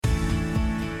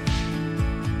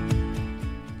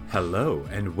Hello,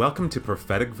 and welcome to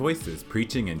Prophetic Voices,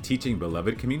 Preaching and Teaching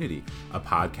Beloved Community, a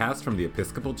podcast from the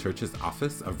Episcopal Church's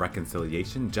Office of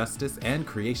Reconciliation, Justice, and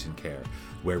Creation Care,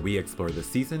 where we explore the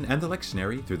season and the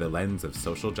lectionary through the lens of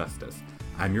social justice.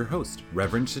 I'm your host,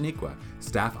 Reverend Shaniqua,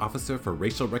 Staff Officer for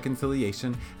Racial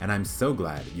Reconciliation, and I'm so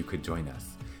glad you could join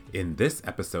us. In this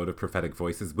episode of Prophetic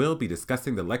Voices, we'll be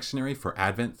discussing the lectionary for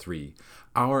Advent 3.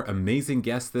 Our amazing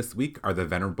guests this week are the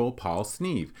Venerable Paul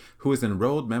Sneeve, who is an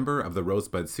enrolled member of the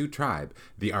Rosebud Sioux Tribe,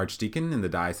 the Archdeacon in the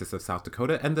Diocese of South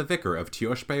Dakota, and the Vicar of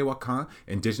Tiohtià:ke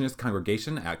Indigenous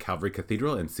Congregation at Calvary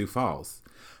Cathedral in Sioux Falls.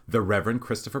 The Reverend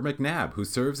Christopher McNabb, who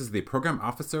serves as the Program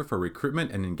Officer for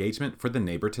Recruitment and Engagement for the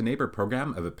Neighbor to Neighbor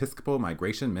program of Episcopal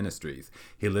Migration Ministries.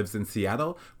 He lives in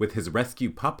Seattle with his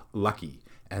rescue pup, Lucky.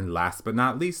 And last but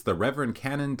not least, the Reverend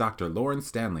Canon Dr. Lauren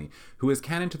Stanley, who is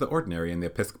Canon to the Ordinary in the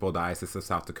Episcopal Diocese of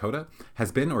South Dakota,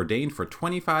 has been ordained for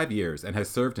 25 years and has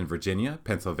served in Virginia,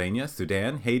 Pennsylvania,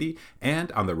 Sudan, Haiti,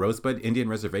 and on the Rosebud Indian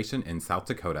Reservation in South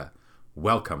Dakota.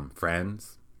 Welcome,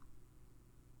 friends.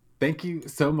 Thank you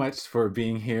so much for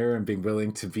being here and being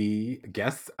willing to be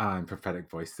guests on Prophetic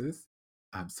Voices.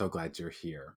 I'm so glad you're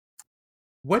here.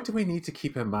 What do we need to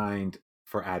keep in mind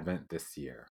for Advent this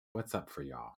year? What's up for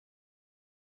y'all?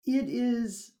 It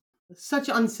is such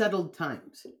unsettled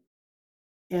times,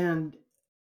 and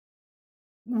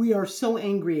we are so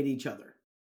angry at each other,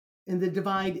 and the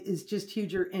divide is just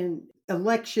huger, and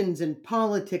elections and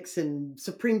politics and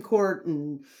Supreme Court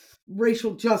and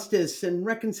racial justice and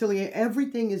reconciliation,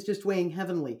 everything is just weighing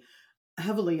heavily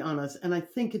on us. And I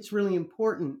think it's really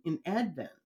important in Advent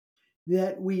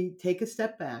that we take a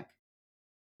step back,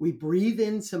 we breathe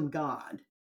in some God,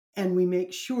 and we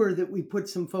make sure that we put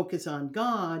some focus on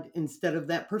God instead of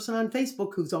that person on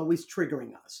Facebook who's always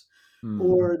triggering us,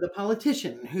 or the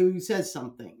politician who says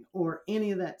something, or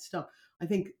any of that stuff. I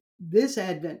think this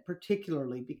Advent,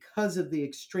 particularly because of the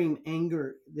extreme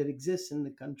anger that exists in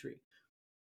the country,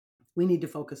 we need to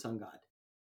focus on God.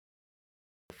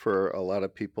 For a lot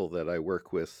of people that I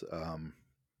work with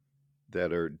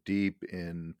that are deep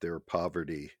in their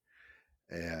poverty,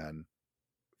 and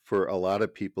for a lot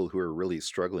of people who are really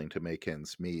struggling to make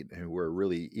ends meet and who are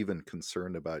really even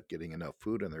concerned about getting enough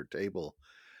food on their table,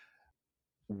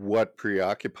 what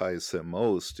preoccupies them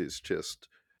most is just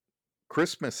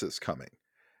Christmas is coming.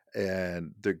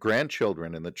 And the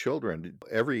grandchildren and the children,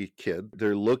 every kid,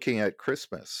 they're looking at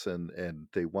Christmas and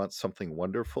they want something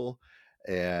wonderful.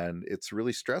 And it's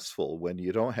really stressful when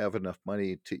you don't have enough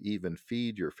money to even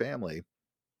feed your family,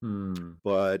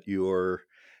 but you're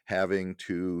having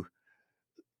to,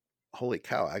 holy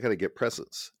cow, I got to get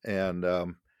presents. And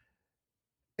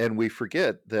we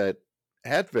forget that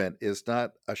Advent is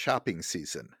not a shopping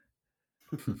season.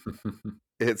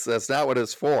 That's not what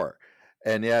it's for.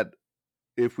 And yet,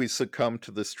 if we succumb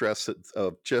to the stress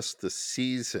of just the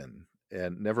season,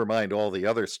 and never mind all the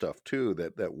other stuff too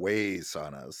that weighs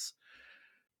on us,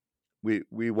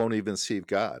 we won't even see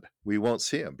God. We won't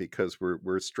see him because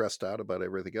we're stressed out about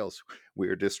everything else. We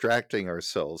are distracting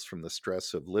ourselves from the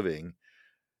stress of living,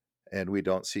 and we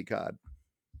don't see God.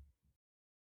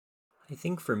 I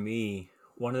think for me,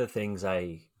 one of the things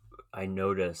I've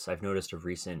noticed of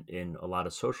recent in a lot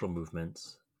of social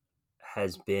movements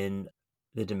has been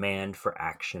the demand for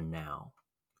action now.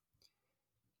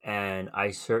 And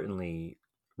I certainly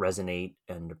resonate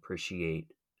and appreciate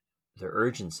the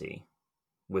urgency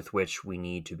with which we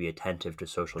need to be attentive to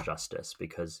social justice,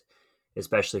 because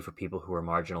especially for people who are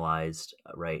marginalized,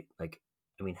 right? Like,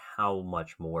 I mean, how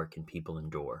much more can people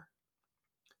endure?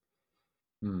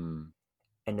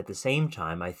 And at the same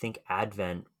time, I think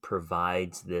Advent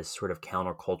provides this sort of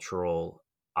countercultural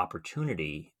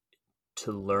opportunity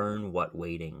to learn what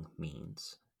waiting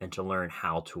means and to learn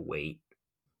how to wait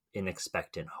in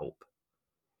expectant hope.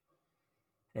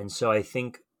 And so I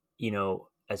think,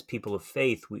 as people of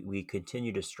faith, we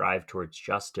continue to strive towards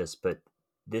justice, but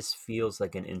this feels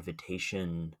like an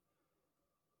invitation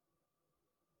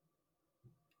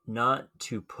not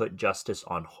to put justice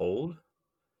on hold,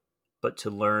 but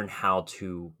to learn how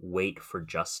to wait for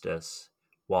justice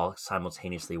while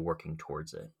simultaneously working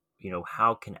towards it.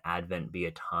 How can Advent be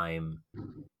a time,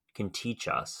 can teach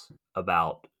us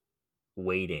about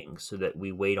waiting so that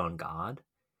we wait on God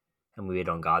and we wait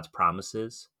on God's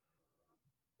promises.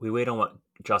 We wait on what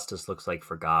justice looks like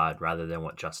for God rather than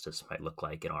what justice might look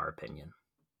like in our opinion.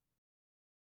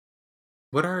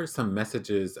 What are some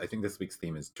messages, I think this week's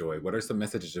theme is joy. What are some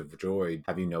messages of joy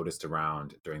have you noticed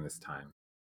around during this time?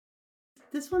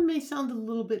 This one may sound a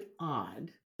little bit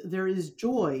odd. There is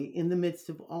joy in the midst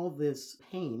of all this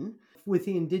pain with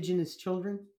the Indigenous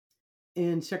children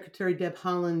and Secretary Deb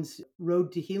Haaland's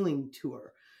Road to Healing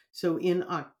tour. So in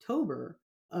October,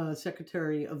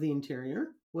 Secretary of the Interior,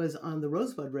 was on the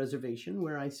Rosebud Reservation,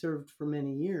 where I served for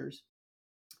many years,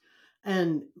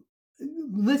 and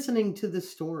listening to the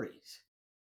stories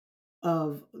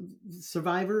of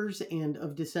survivors and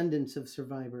of descendants of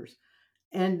survivors,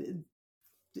 and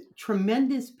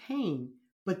tremendous pain.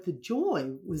 But the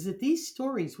joy was that these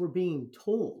stories were being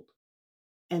told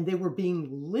and they were being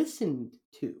listened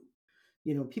to.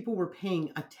 People were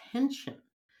paying attention.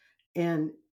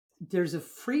 And there's a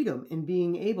freedom in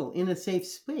being able, in a safe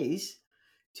space,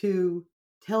 to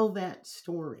tell that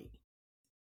story.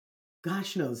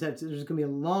 Gosh knows that there's going to be a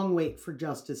long wait for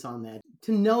justice on that.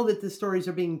 To know that the stories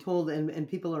are being told and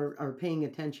people are paying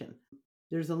attention.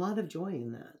 There's a lot of joy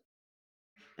in that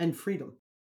and freedom.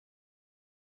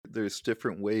 There's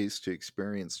different ways to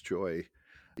experience joy.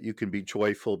 You can be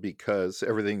joyful because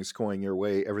everything's going your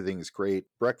way, everything's great.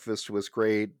 Breakfast was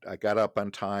great. I got up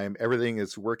on time. Everything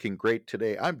is working great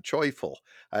today. I'm joyful.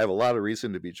 I have a lot of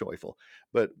reason to be joyful.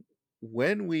 But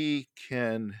when we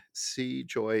can see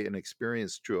joy and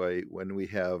experience joy when we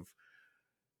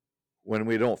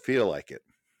don't feel like it,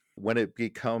 when it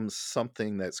becomes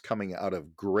something that's coming out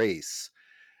of grace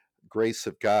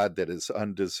of God that is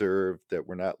undeserved, that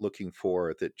we're not looking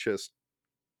for, that just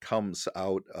comes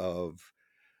out of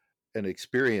an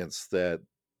experience that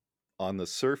on the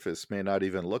surface may not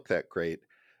even look that great,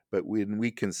 but when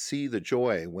we can see the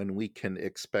joy, when we can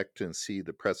expect and see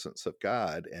the presence of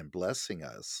God and blessing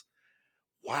us,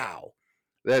 wow,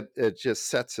 that it just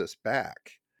sets us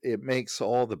back. It makes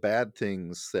all the bad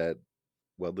things the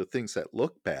things that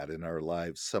look bad in our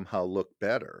lives somehow look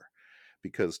better,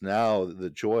 because now the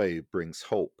joy brings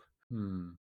hope.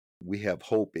 We have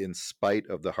hope in spite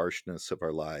of the harshness of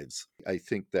our lives. I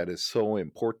think that is so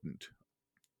important,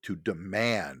 to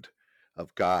demand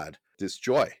of God this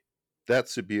joy.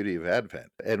 That's the beauty of Advent.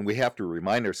 And we have to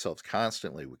remind ourselves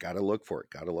constantly, we got to look for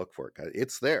it, got to look for it.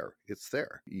 It's there. It's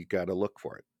there. You got to look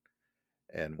for it.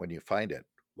 And when you find it,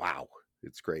 wow,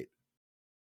 it's great.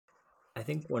 I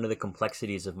think one of the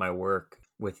complexities of my work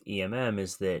with EMM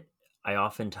is that I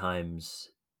oftentimes,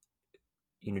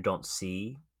 don't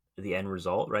see the end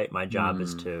result, right? My job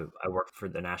is I work for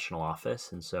the national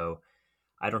office. And so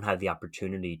I don't have the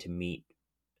opportunity to meet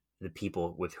the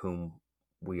people with whom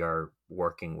we are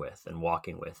working with and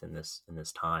walking with in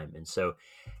this time. And so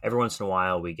every once in a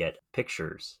while we get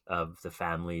pictures of the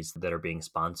families that are being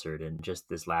sponsored. And just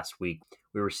this last week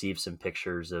we received some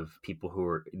pictures of people who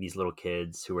are these little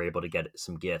kids who were able to get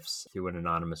some gifts through an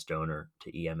anonymous donor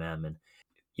to EMM. And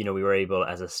we were able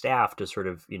as a staff to sort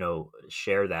of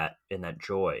share that in that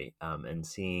joy, and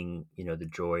seeing the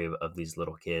joy of these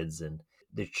little kids, and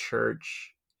the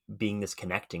church being this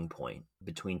connecting point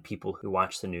between people who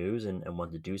watch the news and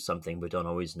want to do something but don't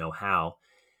always know how,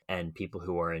 and people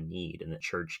who are in need. And the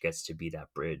church gets to be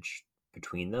that bridge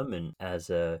between them. And as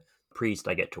a priest,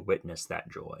 I get to witness that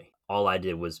joy. All I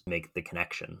did was make the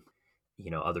connection.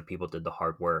 Other people did the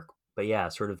hard work. But yeah,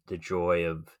 sort of the joy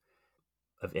of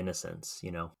innocence,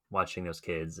 watching those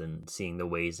kids and seeing the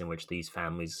ways in which these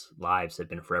families' lives have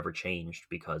been forever changed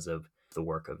because of the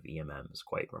work of EMM is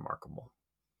quite remarkable.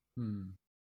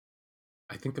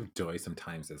 I think of joy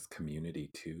sometimes as community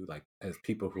too, like as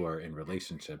people who are in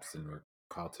relationships and we're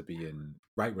called to be in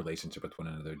right relationship with one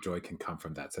another. Joy can come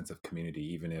from that sense of community,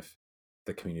 even if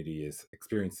the community is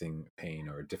experiencing pain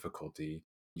or difficulty.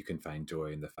 You can find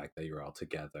joy in the fact that you're all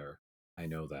together. I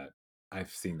know that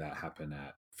I've seen that happen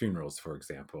at funerals, for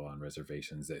example, on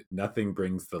reservations. Nothing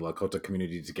brings the Lakota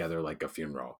community together like a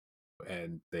funeral,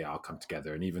 and they all come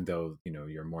together. And even though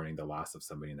you're mourning the loss of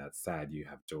somebody and that's sad, you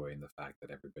have joy in the fact that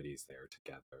everybody's there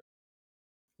together.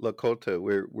 Lakota,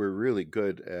 we're really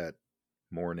good at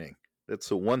mourning. That's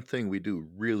the one thing we do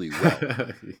really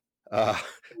well.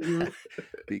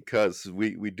 Because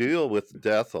we deal with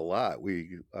death a lot.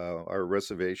 Our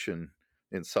reservation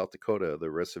in South Dakota, the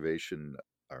reservation,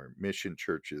 our mission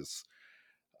churches,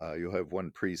 you'll have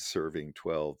one priest serving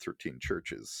 12, 13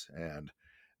 churches, and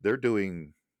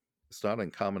it's not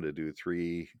uncommon to do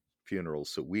 3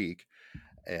 funerals a week,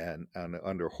 and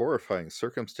under horrifying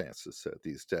circumstances that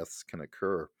these deaths can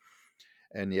occur.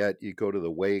 And yet you go to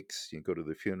the wakes, you go to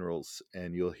the funerals,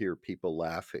 and you'll hear people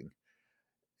laughing.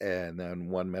 And then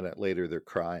 1 minute later, they're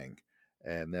crying.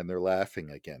 And then they're laughing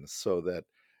again. So that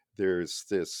there's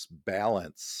this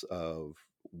balance of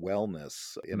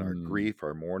wellness in our grief,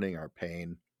 our mourning, our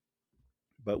pain.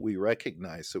 But we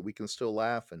recognize that we can still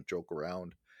laugh and joke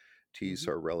around, tease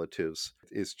our relatives.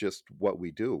 It's just what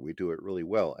we do. We do it really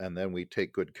well. And then we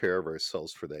take good care of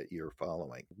ourselves for that year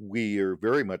following. We are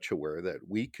very much aware that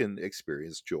we can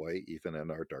experience joy even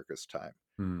in our darkest time.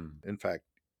 In fact,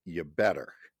 you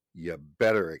better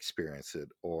experience it,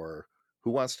 or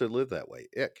Who wants to live that way?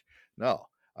 Ick. No,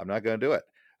 I'm not going to do it.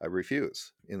 I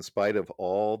refuse. In spite of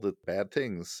all the bad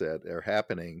things that are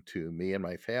happening to me and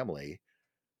my family,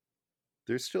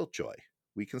 there's still joy.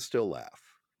 We can still laugh.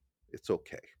 It's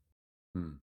okay.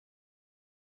 Hmm.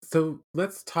 So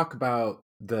let's talk about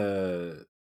the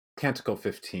Canticle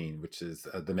 15, which is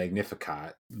the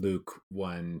Magnificat, Luke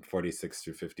 1:46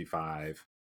 through 55.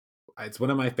 It's one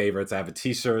of my favorites. I have a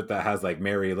t-shirt that has like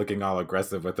Mary looking all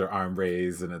aggressive with her arm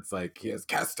raised, and it's like, he has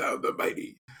cast down the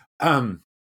mighty.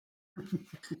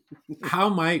 How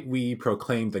might we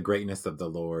proclaim the greatness of the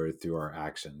Lord through our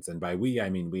actions? And by we, I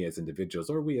mean we as individuals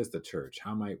or we as the church.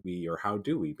 How might we, or how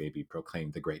do we maybe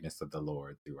proclaim the greatness of the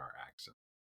Lord through our actions?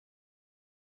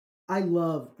 I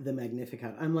love the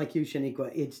Magnificat. I'm like you,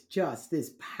 Shaniqua. It's just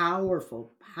this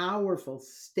powerful, powerful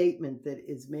statement that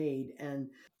is made, and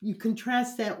you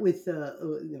contrast that with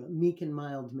meek and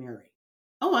mild Mary.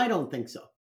 Oh, I don't think so.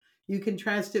 You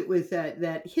contrast it with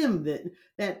that hymn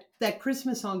that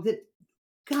Christmas song that,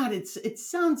 God, it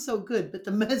sounds so good, but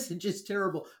the message is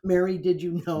terrible. Mary, did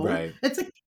you know? Right. It's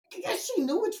like, yes, she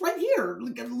knew. It's right here.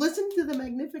 Listen to the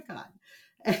Magnificat.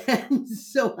 And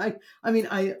so I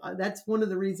that's one of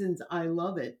the reasons I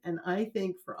love it. And I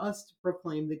think for us to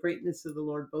proclaim the greatness of the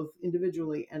Lord, both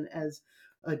individually and as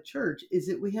a church, is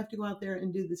that we have to go out there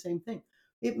and do the same thing.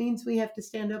 It means we have to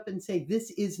stand up and say,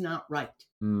 this is not right.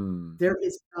 Hmm. There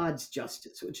is God's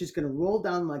justice, which is going to roll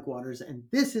down like waters, and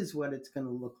this is what it's going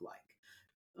to look like.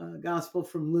 Gospel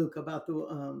from Luke about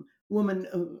the woman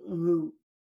who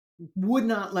would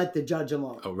not let the judge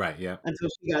alone Oh, right. Yeah. until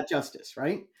she got justice,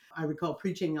 right? I recall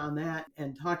preaching on that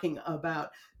and talking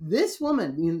about this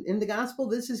woman in the gospel.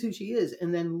 This is who she is.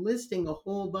 And then listing a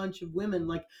whole bunch of women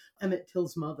like Emmett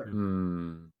Till's mother.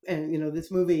 Hmm. And,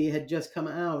 this movie had just come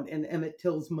out, and Emmett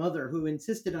Till's mother, who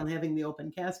insisted on having the open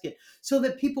casket so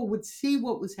that people would see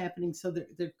what was happening, so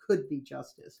that there could be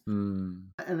justice. Hmm.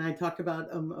 And I talked about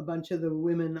a bunch of the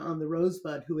women on the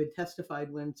Rosebud who had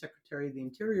testified when Secretary of the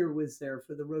Interior was there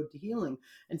for the Road to Healing,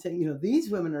 and saying,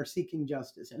 these women are seeking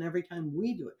justice. And every time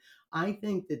we do it, I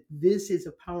think that this is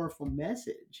a powerful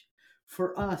message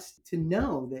for us to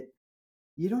know that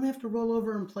you don't have to roll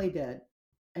over and play dead,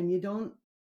 and you don't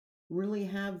really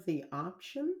have the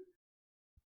option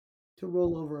to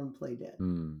roll over and play dead.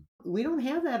 Hmm. We don't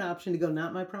have that option to go,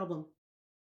 not my problem.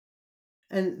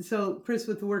 And so, Chris,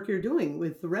 with the work you're doing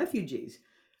with the refugees,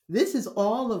 this is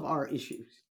all of our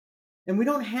issues. And we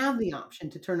don't have the option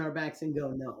to turn our backs and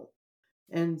go, no.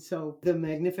 And so the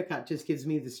Magnificat just gives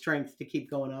me the strength to keep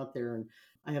going out there. And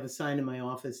I have a sign in my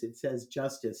office. It says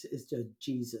justice is a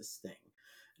Jesus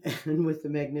thing. And with the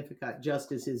Magnificat,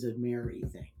 justice is a Mary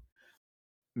thing.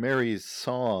 Mary's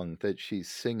song that she's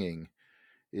singing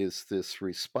is this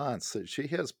response that she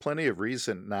has plenty of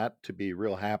reason not to be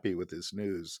real happy with this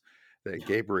news that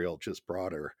Gabriel just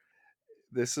brought her.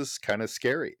 This is kind of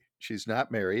scary. She's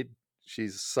not married.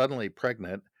 She's suddenly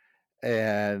pregnant,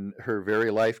 and her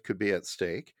very life could be at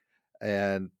stake,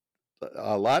 and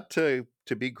a lot to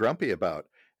be grumpy about.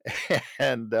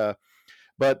 And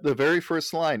but the very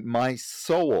first line, "My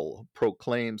soul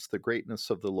proclaims the greatness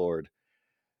of the Lord."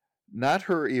 Not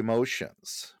her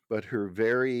emotions, but her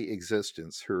very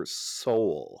existence, her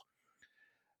soul.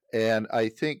 And I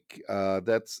think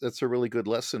that's a really good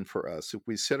lesson for us. If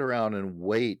we sit around and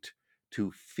wait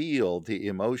to feel the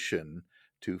emotion,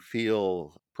 to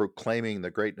feel proclaiming the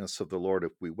greatness of the Lord,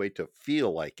 if we wait to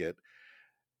feel like it,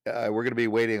 we're going to be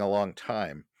waiting a long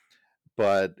time.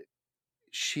 But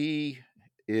she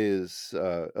is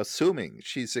assuming,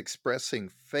 she's expressing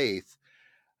faith,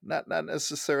 not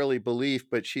necessarily belief,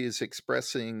 but she is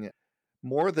expressing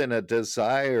more than a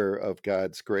desire of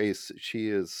God's grace. She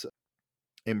is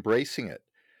embracing it,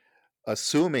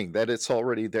 assuming that it's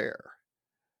already there.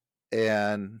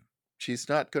 And she's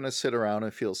not going to sit around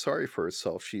and feel sorry for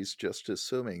herself. She's just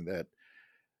assuming that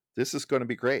this is going to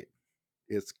be great.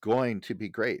 It's going to be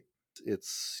great.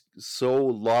 It's so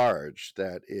large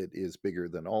that it is bigger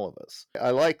than all of us. I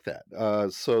like that.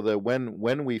 So that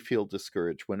when we feel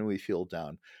discouraged, when we feel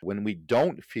down, when we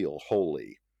don't feel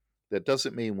holy, that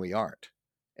doesn't mean we aren't,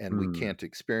 and we can't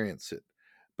experience it,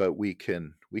 but we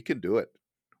can do it.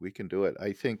 We can do it.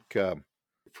 I think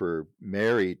for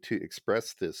Mary to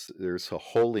express this, there's a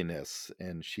holiness,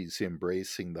 and she's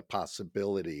embracing the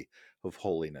possibility of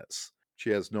holiness. She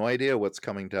has no idea what's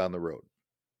coming down the road,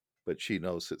 but she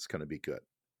knows it's going to be good.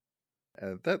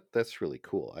 And that's really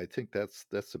cool. I think that's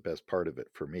the best part of it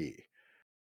for me.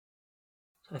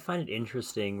 I find it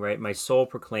interesting, right? My soul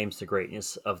proclaims the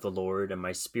greatness of the Lord, and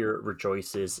my spirit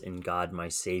rejoices in God, my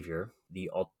Savior. The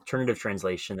alternative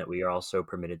translation that we are also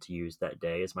permitted to use that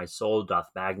day is, my soul doth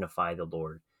magnify the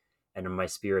Lord, and my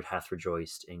spirit hath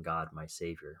rejoiced in God my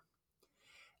Savior.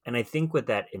 And I think what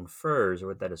that infers, or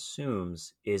what that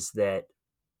assumes, is that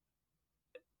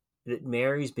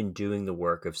Mary's been doing the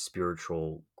work of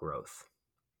spiritual growth,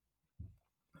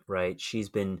 right?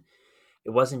 It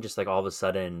wasn't just like all of a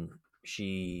sudden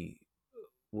she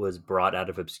was brought out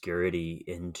of obscurity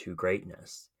into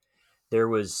greatness. There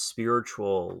was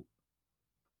spiritual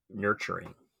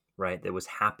nurturing, right, that was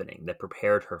happening that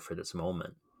prepared her for this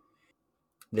moment.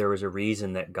 There was a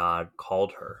reason that God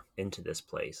called her into this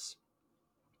place.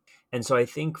 And so I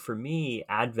think for me,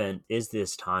 Advent is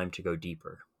this time to go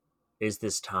deeper, is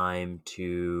this time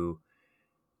to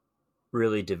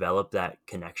really develop that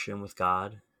connection with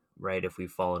God, right? If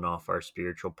we've fallen off our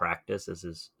spiritual practice, this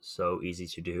is so easy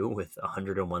to do with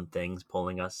 101 things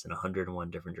pulling us in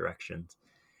 101 different directions.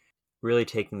 Really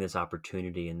taking this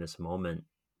opportunity in this moment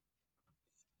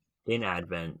in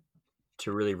Advent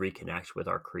to really reconnect with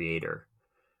our Creator,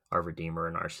 our Redeemer,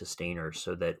 and our Sustainer,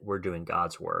 so that we're doing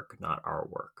God's work, not our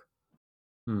work.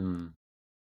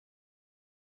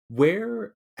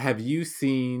 Where have you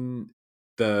seen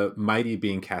the mighty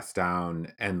being cast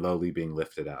down and lowly being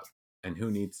lifted up? And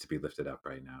who needs to be lifted up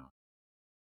right now?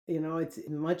 It's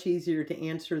much easier to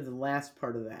answer the last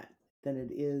part of that than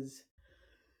it is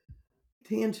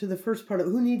to answer the first part of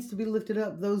who needs to be lifted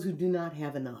up. Those who do not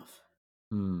have enough.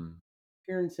 Hmm.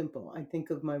 Pure and simple. I think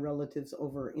of my relatives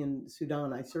over in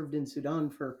Sudan. I served in Sudan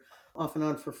for off and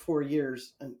on for 4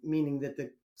 years, meaning that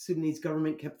the Sudanese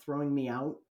government kept throwing me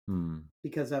out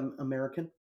because I'm American,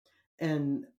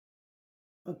 and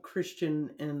a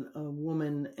Christian and a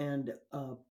woman and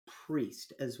a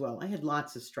priest as well. I had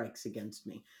lots of strikes against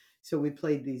me. So we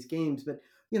played these games, but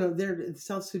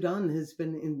South Sudan has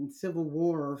been in civil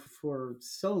war for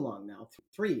so long now,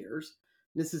 3 years.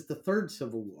 This is the third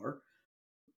civil war,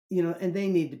 and they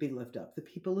need to be lifted up. The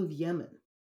people of Yemen,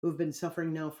 who have been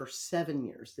suffering now for 7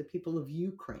 years, the people of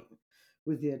Ukraine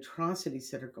with the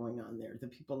atrocities that are going on there, the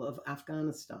people of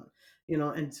Afghanistan,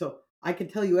 and so I can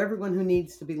tell you everyone who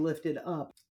needs to be lifted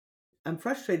up. I'm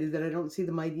frustrated that I don't see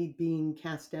the mighty being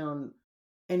cast down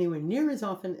anywhere near as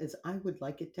often as I would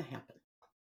like it to happen.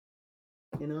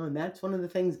 And that's one of the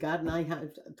things God and I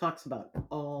talks about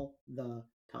all the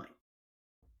time.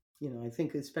 I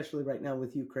think especially right now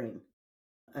with Ukraine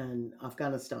and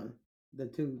Afghanistan, the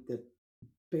two that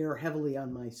bear heavily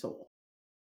on my soul.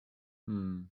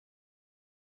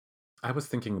 I was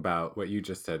thinking about what you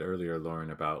just said earlier,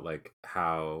 Lauren, about like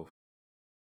how,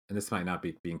 and this might not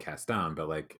be being cast down, but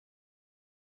like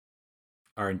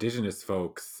our indigenous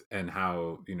folks and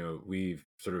how, we've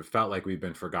sort of felt like we've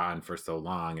been forgotten for so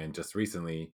long. And just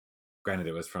recently, granted,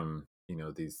 it was from,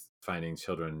 these finding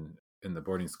children in the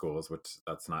boarding schools, which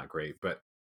that's not great, but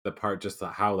the part just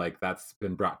how like that's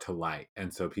been brought to light.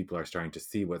 And so people are starting to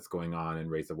see what's going on and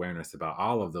raise awareness about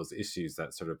all of those issues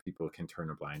that sort of people can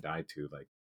turn a blind eye to, like,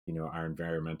 our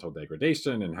environmental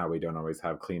degradation and how we don't always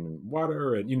have clean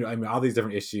water and, all these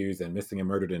different issues and missing and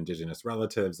murdered indigenous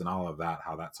relatives and all of that,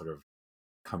 how that sort of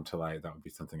come to light. That would be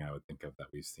something I would think of that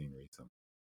we've seen recently.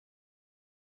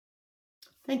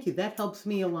 Thank you. That helps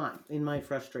me a lot in my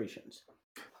frustrations.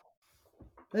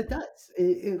 It does.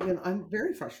 I'm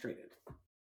very frustrated.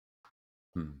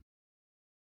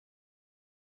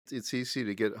 It's easy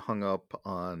to get hung up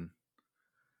on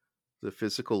the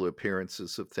physical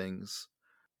appearances of things.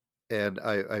 And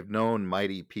I've known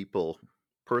mighty people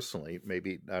personally,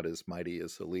 maybe not as mighty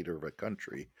as a leader of a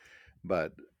country,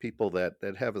 but people that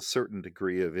have a certain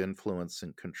degree of influence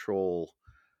and control,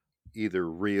 either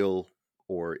real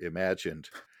or imagined,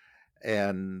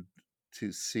 and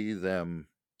to see them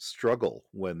struggle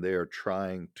when they're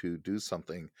trying to do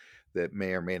something that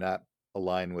may or may not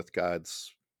align with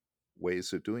God's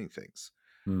ways of doing things.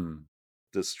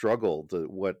 The struggle,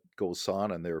 what goes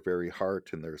on in their very heart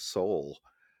and their soul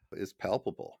is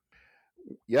palpable.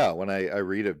 Yeah, when I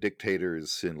read of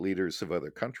dictators and leaders of other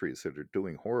countries that are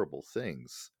doing horrible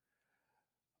things,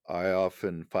 I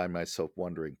often find myself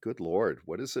wondering, good Lord,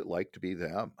 what is it like to be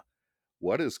them?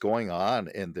 What is going on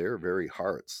in their very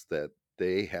hearts that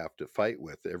they have to fight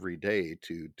with every day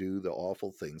to do the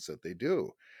awful things that they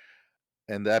do?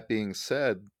 And that being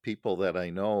said, people that I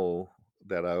know,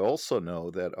 that I also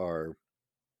know that are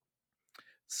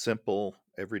simple,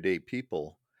 everyday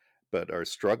people, but are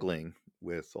struggling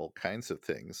with all kinds of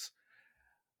things,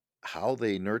 how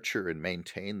they nurture and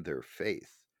maintain their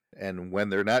faith. And when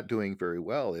they're not doing very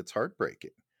well, it's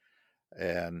heartbreaking.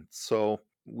 And so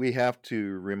we have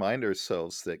to remind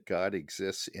ourselves that God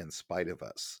exists in spite of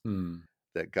us,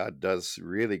 that God does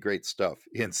really great stuff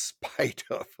in spite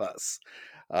of us,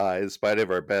 in spite of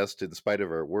our best, in spite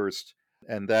of our worst.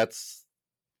 And that's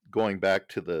going back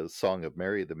to the Song of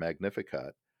Mary, the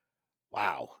Magnificat.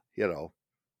 wow,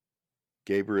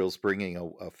 Gabriel's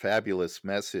bringing a fabulous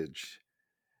message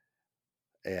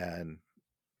and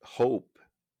hope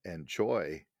and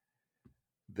joy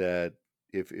that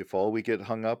if all we get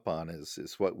hung up on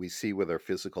is what we see with our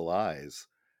physical eyes,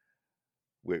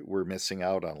 we're missing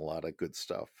out on a lot of good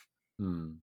stuff.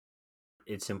 Hmm.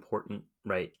 It's important,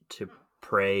 right, to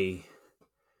pray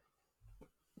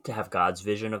to have God's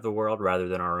vision of the world rather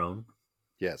than our own.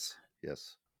 Yes.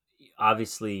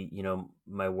 Obviously,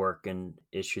 my work and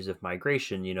issues of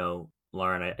migration,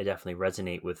 Lauren, I definitely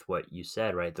resonate with what you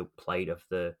said, right? The plight of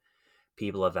the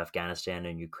people of Afghanistan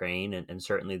and Ukraine, and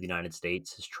certainly the United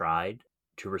States has tried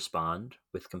to respond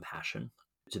with compassion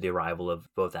to the arrival of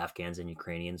both Afghans and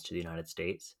Ukrainians to the United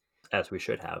States, as we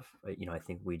should have. I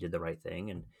think we did the right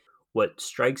thing. And what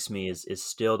strikes me is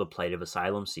still the plight of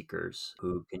asylum seekers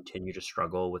who continue to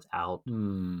struggle without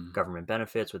Hmm. government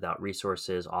benefits, without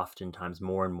resources, oftentimes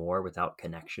more and more without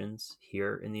connections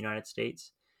here in the United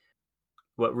States.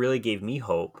 What really gave me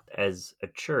hope as a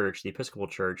church, the Episcopal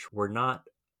Church, we're not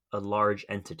a large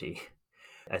entity.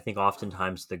 I think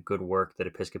oftentimes the good work that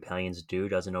Episcopalians do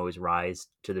doesn't always rise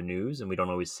to the news and we don't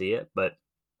always see it. But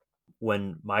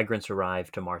when migrants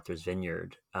arrived to Martha's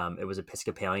Vineyard, it was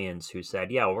Episcopalians who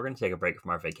said, yeah, well, we're going to take a break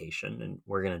from our vacation and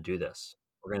we're going to do this.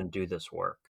 We're going to do this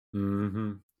work.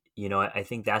 Mm-hmm. I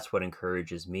think that's what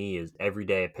encourages me is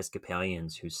everyday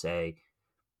Episcopalians who say,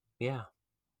 yeah,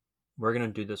 we're going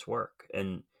to do this work.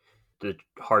 And the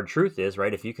hard truth is,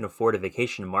 right, if you can afford a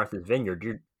vacation in Martha's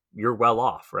Vineyard, you're well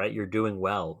off, right? You're doing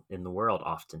well in the world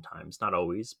oftentimes, not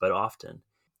always, but often.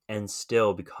 And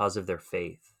still, because of their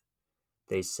faith,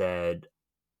 they said,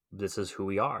 this is who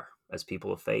we are as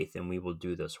people of faith, and we will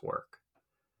do this work.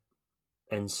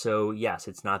 And so, yes,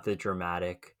 it's not the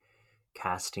dramatic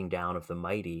casting down of the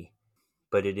mighty,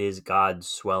 but it is God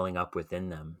swelling up within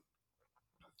them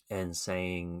and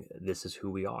saying, this is who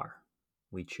we are.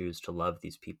 We choose to love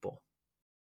these people.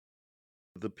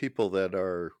 The people that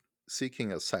are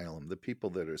seeking asylum, the people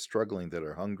that are struggling, that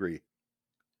are hungry,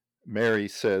 Mary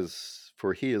says,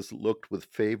 for he has looked with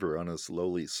favor on his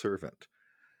lowly servant.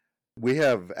 We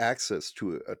have access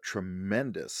to a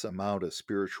tremendous amount of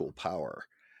spiritual power.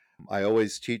 I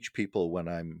always teach people when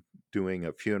I'm doing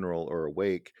a funeral or a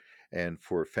wake, and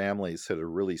for families that are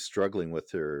really struggling with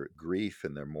their grief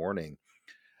and their mourning,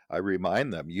 I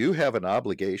remind them, you have an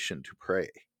obligation to pray.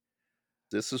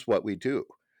 This is what we do.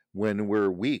 When we're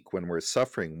weak, when we're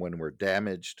suffering, when we're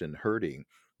damaged and hurting,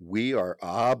 we are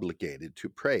obligated to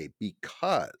pray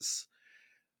because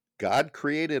God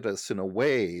created us in a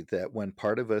way that when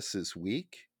part of us is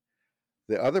weak,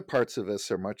 the other parts of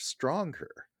us are much stronger.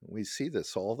 We see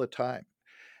this all the time.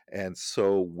 And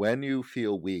so when you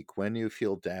feel weak, when you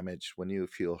feel damaged, when you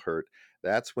feel hurt,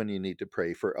 that's when you need to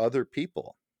pray for other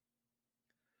people.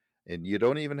 And you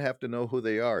don't even have to know who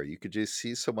they are. You could just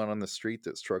see someone on the street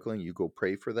that's struggling, you go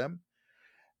pray for them.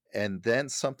 And then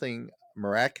something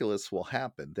miraculous will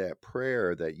happen. That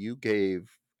prayer that you gave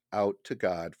out to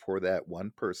God for that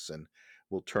one person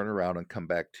will turn around and come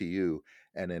back to you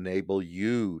and enable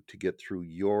you to get through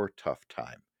your tough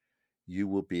time. You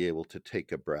will be able to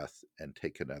take a breath and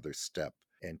take another step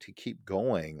and to keep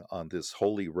going on this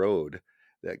holy road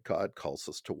that God calls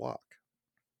us to walk.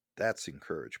 That's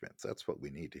encouragement. That's what we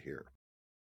need to hear.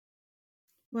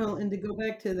 Well, and to go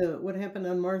back to what happened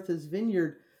on Martha's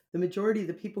Vineyard, the majority of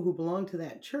the people who belong to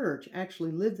that church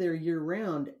actually live there year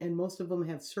round, and most of them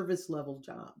have service level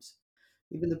jobs.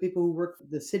 Even the people who work for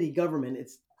the city government,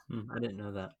 it's I didn't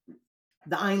know that.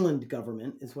 the island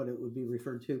government is what it would be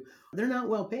referred to. They're not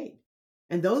well paid.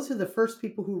 And those are the first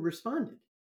people who responded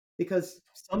because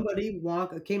somebody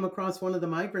came across one of the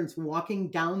migrants walking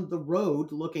down the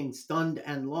road looking stunned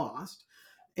and lost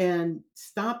and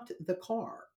stopped the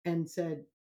car and said,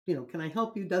 can I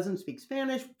help you? Doesn't speak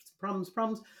Spanish, problems.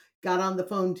 Got on the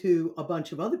phone to a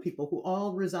bunch of other people who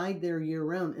all reside there year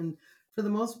round. And for the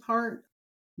most part,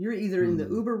 you're either in the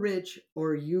uber rich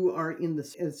or you are in the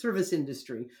service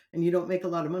industry and you don't make a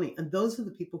lot of money. And those are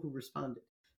the people who responded.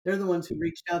 They're the ones who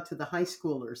reached out to the high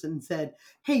schoolers and said,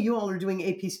 hey, you all are doing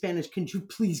AP Spanish. Can you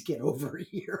please get over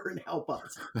here and help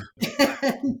us?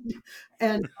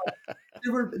 and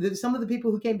there were some of the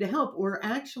people who came to help were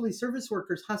actually service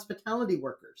workers, hospitality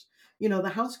workers, the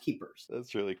housekeepers.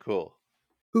 That's really cool.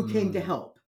 Who came to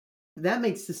help. That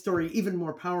makes the story even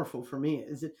more powerful for me.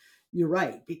 Is that you're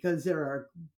right, because there are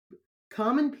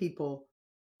common people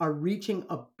are reaching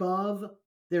above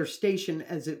their station,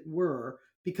 as it were,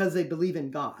 because they believe in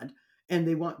God and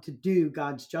they want to do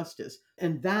God's justice.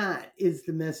 And that is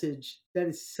the message. That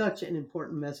is such an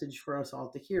important message for us all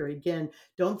to hear. Again,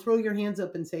 don't throw your hands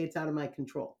up and say it's out of my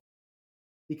control,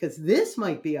 because this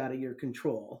might be out of your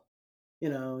control,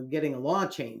 getting a law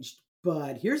changed,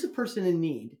 but here's a person in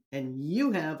need and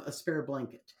you have a spare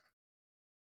blanket.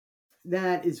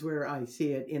 That is where I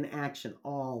see it in action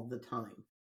all the time.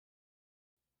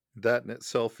 That in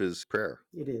itself is prayer.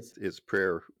 It is. It's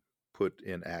prayer put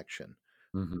in action.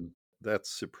 Mm-hmm.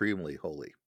 That's supremely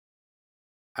holy.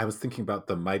 I was thinking about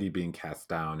the mighty being cast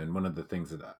down, and one of the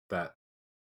things that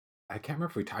I can't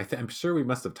remember if I'm sure we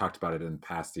must have talked about it in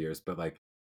past years, but like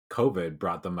COVID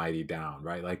brought the mighty down,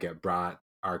 right? Like it brought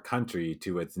our country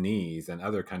to its knees and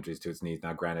other countries to its knees.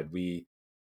 Now, granted, we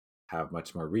have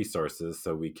much more resources,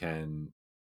 so we can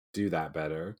do that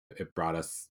better. It brought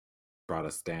us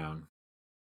down.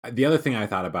 The other thing I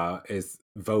thought about is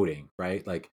voting, right?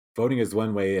 Like voting is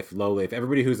one way. If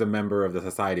everybody who's a member of the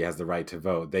society has the right to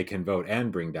vote, they can vote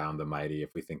and bring down the mighty,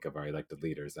 if we think of our elected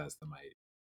leaders as the mighty.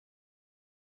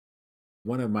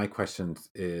 One of my questions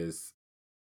is,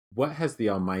 what has the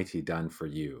Almighty done for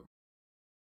you?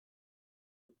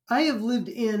 I have lived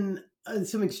in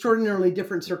some extraordinarily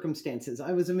different circumstances.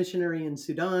 I was a missionary in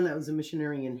Sudan. I was a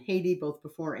missionary in Haiti, both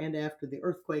before and after the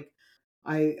earthquake.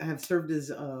 I have served as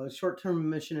a short-term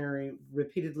missionary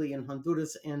repeatedly in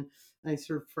Honduras, and I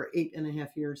served for 8.5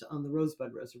 years on the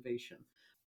Rosebud Reservation.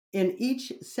 In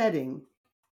each setting,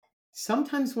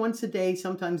 sometimes once a day,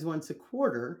 sometimes once a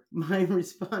quarter, my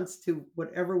response to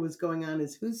whatever was going on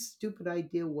is, whose stupid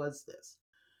idea was this,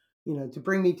 to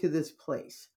bring me to this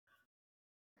place?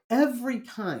 Every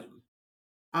time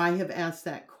I have asked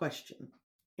that question,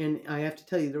 and I have to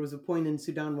tell you, there was a point in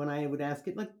Sudan when I would ask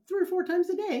it like 3 or 4 times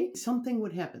a day, something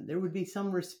would happen. There would be some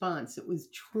response that was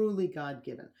truly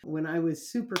God-given. When I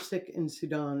was super sick in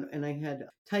Sudan and I had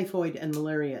typhoid and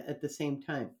malaria at the same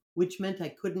time, which meant I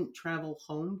couldn't travel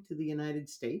home to the United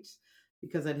States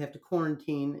because I'd have to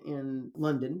quarantine in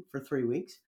London for 3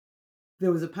 weeks.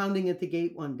 There was a pounding at the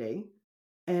gate one day,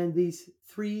 and these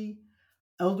 3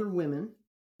 elder women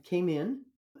came in,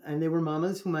 and they were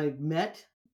mamas whom I met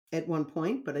at one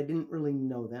point, but I didn't really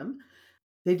know them.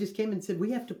 They just came and said,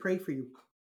 "We have to pray for you.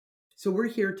 So we're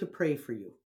here to pray for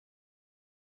you."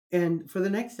 And for the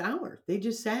next hour, they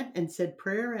just sat and said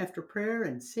prayer after prayer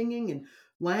and singing and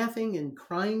laughing and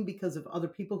crying because of other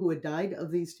people who had died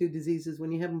of these 2 diseases.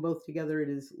 When you have them both together, it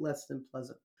is less than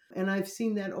pleasant. And I've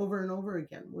seen that over and over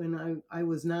again. When I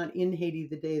was not in Haiti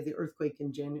the day of the earthquake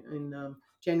in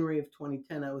January of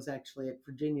 2010, I was actually at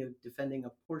Virginia defending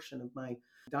a portion of my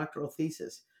doctoral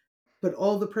thesis. But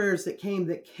all the prayers that came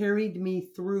that carried me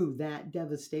through that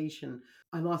devastation,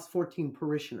 I lost 14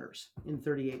 parishioners in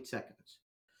 38 seconds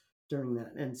during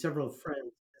that, and several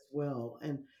friends as well.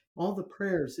 And all the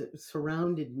prayers that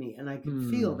surrounded me, and I could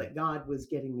feel that God was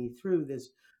getting me through this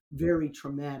very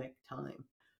traumatic time.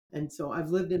 And so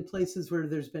I've lived in places where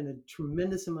there's been a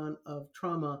tremendous amount of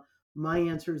trauma. My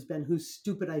answer has been, whose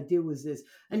stupid idea was this?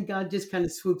 And God just kind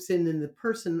of swoops in the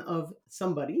person of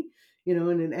somebody,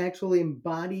 and an actually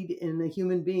embodied in a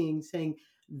human being saying,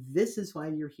 this is why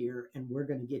you're here, and we're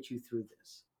going to get you through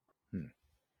this.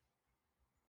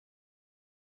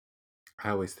 I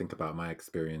always think about my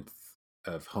experience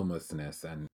of homelessness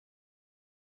and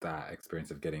that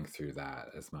experience of getting through that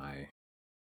as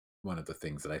one of the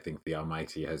things that I think the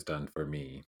Almighty has done for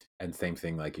me. And same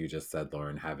thing, like you just said,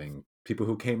 Lauren, having people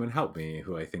who came and helped me,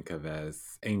 who I think of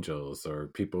as angels or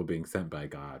people being sent by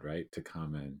God, right, to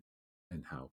come and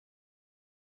help.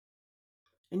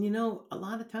 And a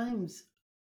lot of times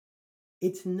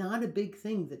it's not a big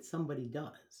thing that somebody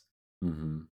does,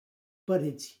 but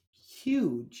it's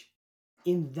huge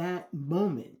in that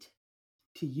moment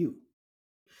to you.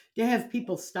 To have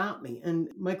people stop me, and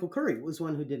Michael Curry was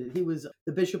one who did it. He was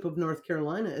the Bishop of North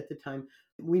Carolina at the time.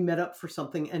 We met up for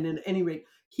something, and at any rate,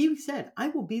 he said, "I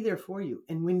will be there for you.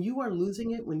 And when you are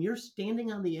losing it, when you're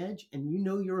standing on the edge and you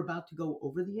know you're about to go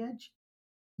over the edge,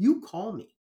 you call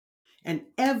me." And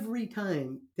every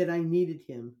time that I needed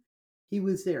him, he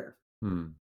was there.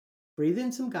 Breathe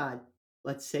in some God.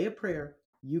 Let's say a prayer.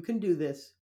 You can do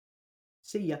this.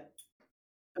 See ya.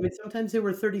 I mean, sometimes they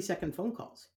were 30-second phone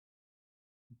calls,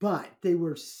 but they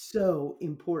were so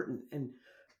important. And,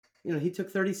 he took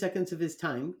 30 seconds of his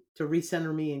time to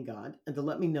recenter me in God and to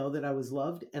let me know that I was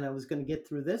loved and I was going to get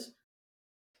through this.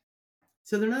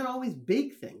 So they're not always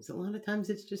big things. A lot of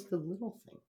times it's just a little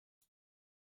thing.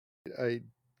 I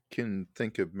can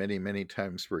think of many, many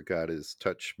times where God has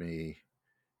touched me,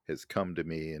 has come to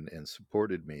me and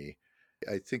supported me.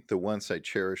 I think the ones I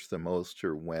cherish the most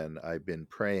are when I've been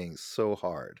praying so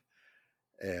hard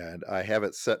and I have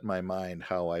it set in my mind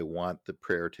how I want the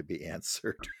prayer to be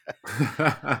answered.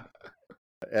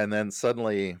 And then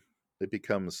suddenly it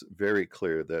becomes very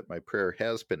clear that my prayer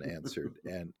has been answered.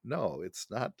 And no,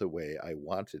 it's not the way I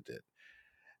wanted it.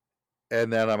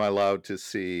 And then I'm allowed to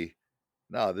see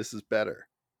No, this is better.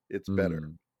 It's better.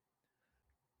 Mm.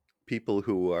 People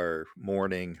who are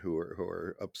mourning, who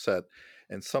are upset,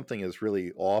 and something has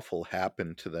really awful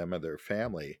happened to them or their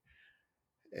family.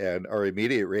 And our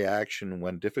immediate reaction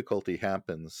when difficulty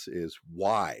happens is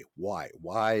why?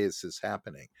 Why is this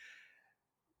happening?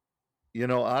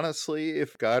 Honestly,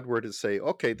 if God were to say,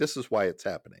 okay, this is why it's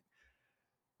happening,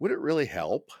 would it really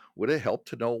help? Would it help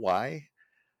to know why?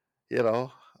 You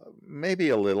know, maybe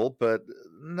a little, but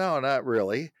no, not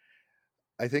really.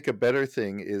 I think a better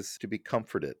thing is to be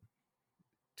comforted,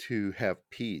 to have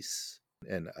peace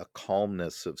and a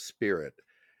calmness of spirit.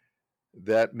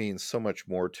 That means so much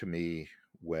more to me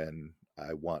when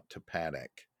I want to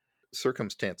panic.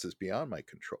 Circumstances beyond my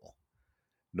control.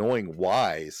 Knowing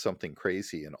why something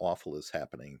crazy and awful is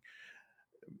happening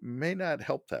may not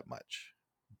help that much,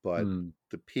 but Mm.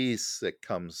 the peace that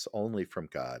comes only from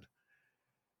God,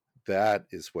 that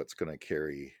is what's going to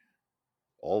carry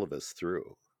all of us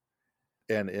through.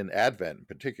 And in Advent in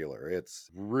particular,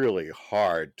 it's really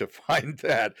hard to find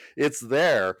that. It's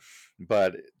there,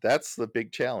 but that's the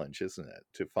big challenge, isn't it?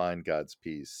 To find God's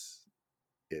peace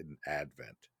in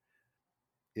Advent.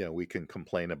 We can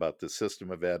complain about the system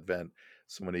of Advent.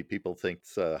 So many people think,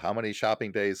 how many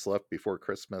shopping days left before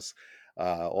Christmas?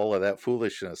 All of that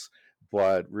foolishness.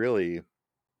 But really,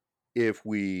 if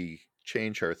we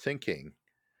change our thinking,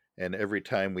 and every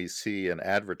time we see an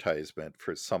advertisement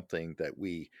for something that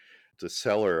the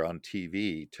seller on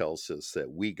TV tells us that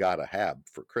we gotta have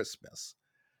for Christmas,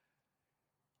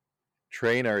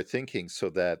 train our thinking so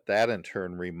that that in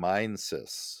turn reminds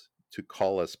us to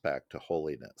call us back to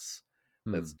holiness.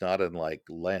 That's Mm. not unlike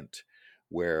Lent,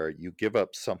 where you give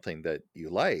up something that you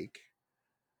like,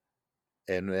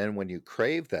 and then when you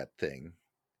crave that thing,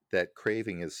 that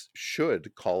craving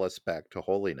should call us back to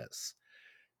holiness,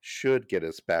 should get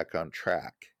us back on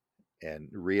track and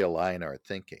realign our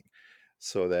thinking.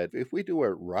 So that if we do it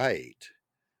right,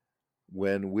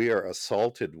 when we are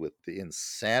assaulted with the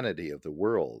insanity of the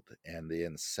world and the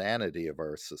insanity of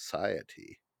our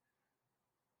society,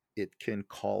 it can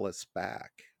call us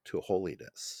back to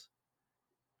holiness.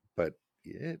 But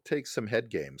it takes some head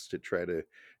games to try to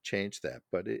change that,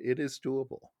 but it is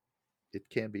doable. It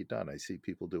can be done. I see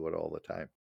people do it all the time.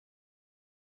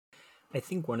 I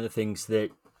think one of the things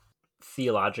that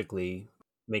theologically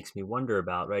makes me wonder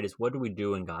about, right, is what do we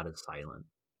do when God is silent?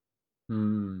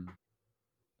 Mm.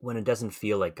 When it doesn't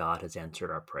feel like God has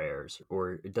answered our prayers,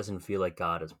 or it doesn't feel like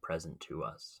God is present to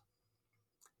us.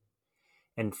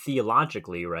 And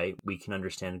theologically, right, we can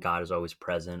understand God is always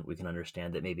present. We can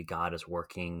understand that maybe God is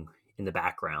working in the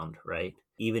background, right?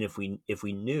 Even if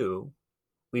we knew,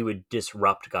 we would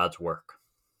disrupt God's work.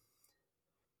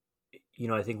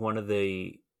 I think one of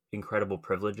the incredible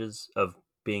privileges of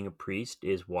being a priest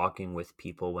is walking with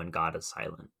people when God is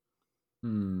silent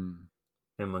Mm.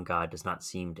 and when God does not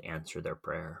seem to answer their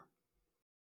prayer.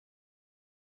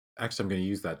 Actually, I'm going to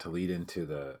use that to lead into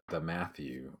the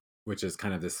Matthew, which is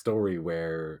kind of this story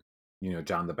where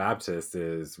John the Baptist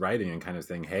is writing and kind of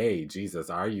saying, "Hey, Jesus,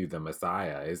 are you the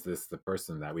Messiah? Is this the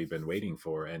person that we've been waiting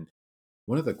for?" And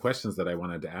one of the questions that I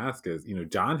wanted to ask is,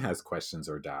 John has questions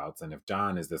or doubts, and if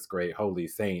John is this great holy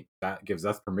saint, that gives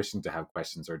us permission to have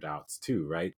questions or doubts too,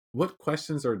 right? What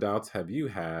questions or doubts have you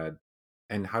had,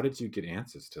 and how did you get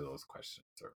answers to those questions?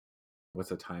 Or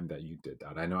what's a time that you did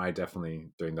that? I know I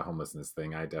definitely, during the homelessness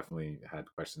thing, I definitely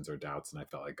had questions or doubts, and I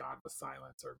felt like God was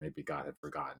silent, or maybe God had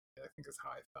forgotten me, I think is how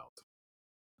I felt.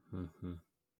 Mm-hmm.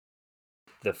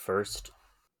 The first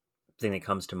thing that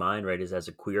comes to mind, right, is as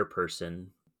a queer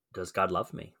person, does God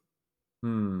love me?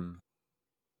 Hmm.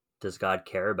 Does God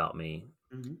care about me?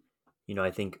 Mhm.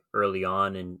 I think early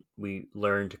on, and we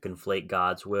learn to conflate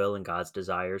God's will and God's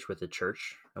desires with the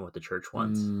church and what the church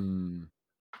wants. Hmm.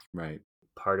 Right.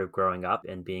 Part of growing up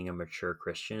and being a mature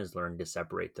Christian is learning to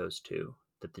separate those two,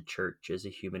 that the church is a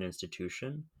human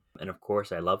institution. And of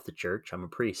course, I love the church. I'm a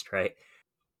priest, right?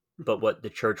 But what the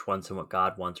church wants and what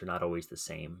God wants are not always the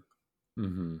same.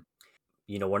 Mm-hmm.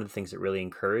 One of the things that really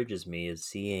encourages me is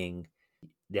seeing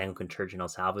the Anglican Church in El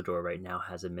Salvador right now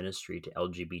has a ministry to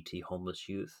LGBT homeless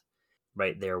youth,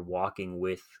 right? They're walking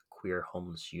with queer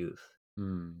homeless youth.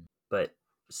 Mm. But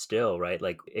still, right,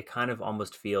 like it kind of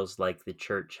almost feels like the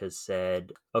church has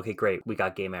said, okay, great, we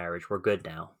got gay marriage, we're good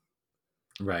now,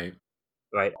 Right.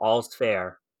 right? All's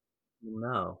fair.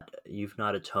 No, you've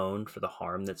not atoned for the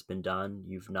harm that's been done.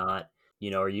 You've not,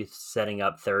 are you setting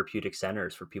up therapeutic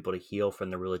centers for people to heal from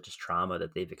the religious trauma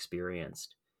that they've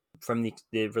experienced? From the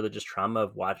religious trauma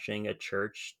of watching a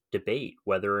church debate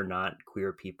whether or not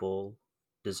queer people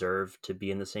deserve to be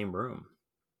in the same room.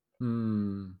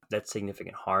 Mm, That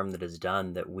significant harm that is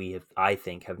done that we have, I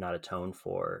think, have not atoned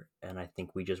for. And I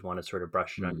think we just want to sort of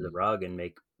brush it under the mm, rug and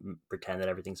pretend that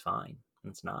everything's fine.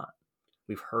 And it's not.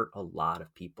 We've hurt a lot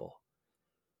of people.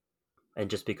 And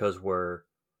just because we're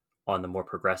on the more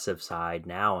progressive side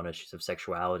now on issues of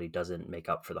sexuality doesn't make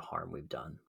up for the harm we've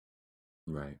done.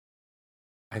 right.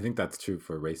 I think that's true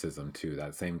for racism too.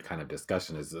 That same kind of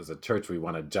discussion is as a church, we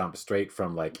want to jump straight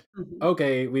from like, Mhm.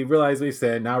 okay, we realize we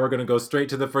sinned. Now we're going to go straight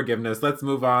to the forgiveness. Let's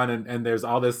move on. And there's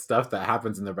all this stuff that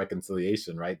happens in the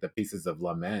reconciliation, right? The pieces of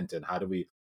lament. And how do we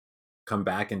come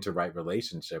back into right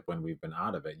relationship when we've been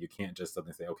out of it? You can't just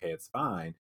suddenly say, okay, it's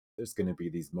fine. There's going to be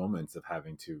these moments of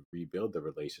having to rebuild the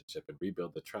relationship and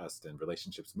rebuild the trust, and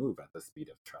relationships move at the speed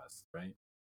of trust, right?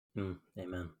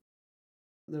 Amen.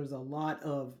 There's a lot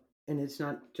of, and it's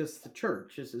not just the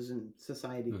church, this is in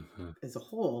society Hmm. as a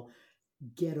whole,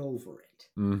 get over it.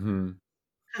 Mm-hmm.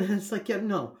 And it's like, yeah,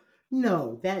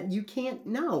 no, that you can't,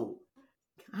 no.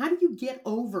 How do you get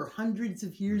over hundreds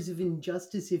of years of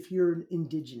injustice if you're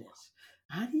indigenous?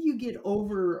 How do you get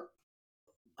over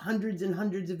hundreds and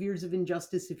hundreds of years of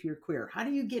injustice if you're queer? How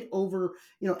do you get over,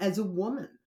 as a woman?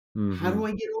 How Mm-hmm. do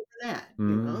I get over that?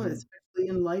 Mm-hmm. Especially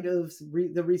in light of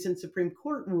the recent Supreme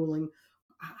Court ruling,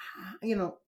 you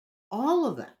know, all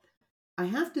of that. I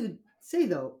have to say,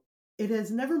 though, it has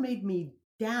never made me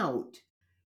doubt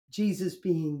Jesus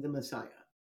being the Messiah.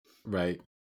 Right.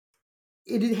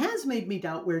 It has made me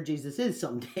doubt where Jesus is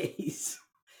some days.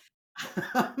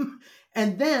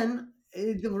 And then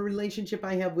the relationship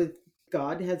I have with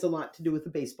God has a lot to do with the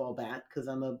baseball bat because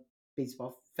I'm a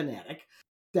baseball fanatic.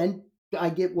 Then I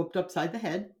get whooped upside the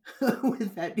head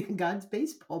with that God's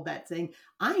baseball bat saying,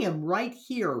 I am right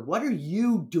here. What are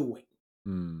you doing?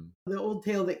 Mm. The old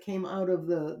tale that came out of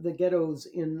the ghettos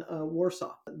in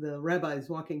Warsaw. The rabbi is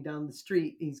walking down the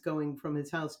street. He's going from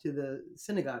his house to the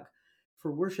synagogue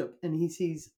for worship, and he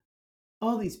sees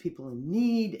all these people in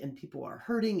need, and people who are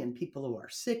hurting, and people who are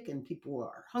sick, and people who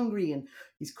are hungry. And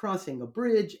he's crossing a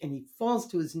bridge, and he falls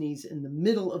to his knees in the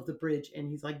middle of the bridge, and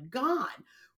he's like, God,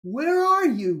 where are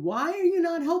you? Why are you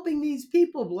not helping these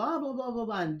people? Blah, blah, blah, blah,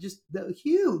 blah. And just the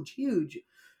huge, huge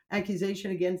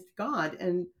accusation against God.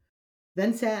 And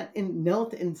then sat and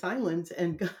knelt in silence,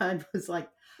 and God was like,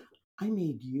 I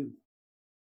made you.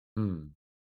 Mm.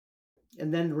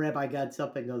 And then the rabbi gets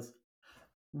up and goes,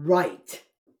 right,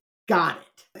 got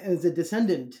it. As a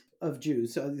descendant of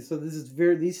Jews, so this is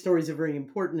these stories are very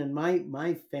important in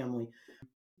my family.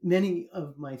 Many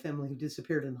of my family who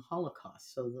disappeared in the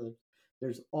Holocaust, so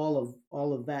there's all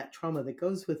of that trauma that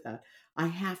goes with that. I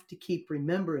have to keep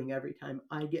remembering every time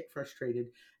I get frustrated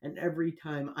and every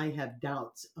time I have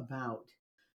doubts about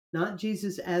not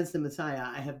Jesus as the Messiah.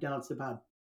 I have doubts about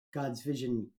God's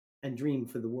vision and dream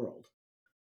for the world.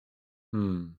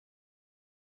 Mm.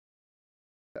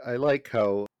 I like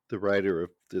how the writer of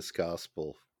this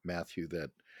gospel, Matthew,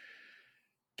 that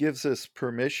gives us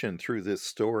permission through this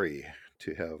story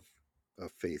to have a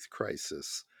faith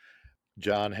crisis.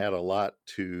 John had a lot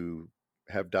to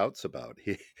have doubts about.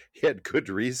 He had good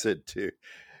reason to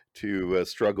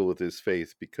struggle with his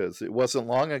faith because it wasn't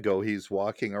long ago he's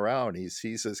walking around. He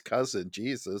sees his cousin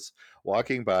Jesus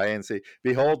walking by and say,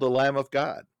 "Behold, the Lamb of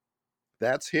God."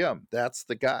 That's him. That's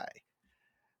the guy.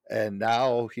 And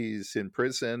now he's in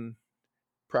prison.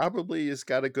 Probably has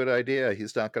got a good idea.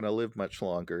 He's not going to live much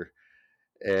longer.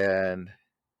 And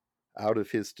out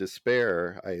of his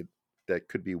despair, that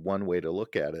could be one way to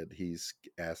look at it. He's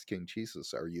asking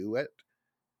Jesus, "Are you it?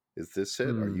 Is this it?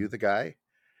 Are you Mm. the guy?"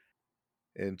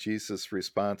 And Jesus'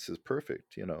 response is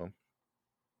perfect.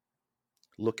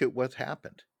 Look at what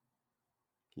happened.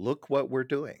 Look what we're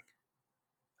doing.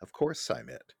 Of course I'm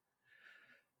it.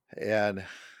 And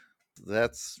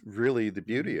that's really the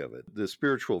beauty of it. The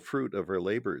spiritual fruit of our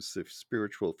labors, the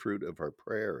spiritual fruit of our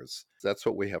prayers. That's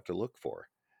what we have to look for.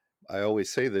 I always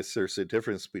say this, there's a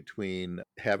difference between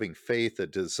having faith, a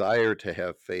desire to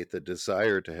have faith, a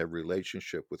desire to have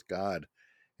relationship with God,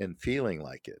 and feeling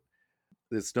like it.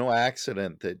 It's no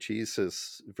accident that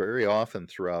Jesus, very often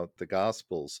throughout the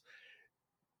Gospels,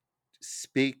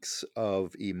 speaks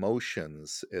of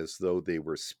emotions as though they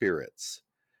were spirits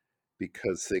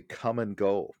because they come and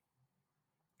go.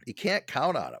 You can't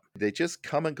count on them. They just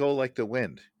come and go like the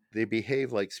wind. They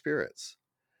behave like spirits.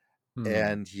 Mm.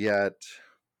 And yet,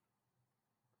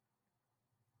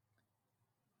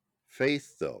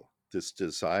 faith, though, this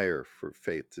desire for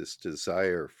faith, this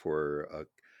desire for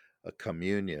a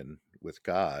communion with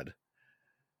God,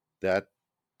 that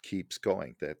keeps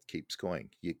going. That keeps going.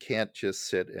 You can't just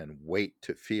sit and wait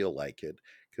to feel like it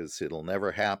because it'll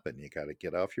never happen. You got to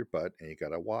get off your butt and you got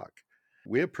to walk.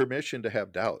 We have permission to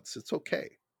have doubts. It's okay.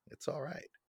 It's all right.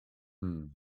 Mm.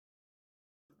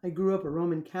 I grew up a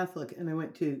Roman Catholic, and I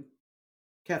went to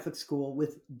Catholic school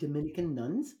with Dominican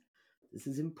nuns. This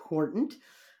is important.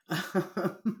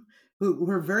 Who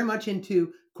were very much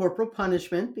into corporal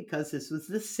punishment because this was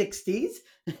the 60s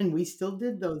and we still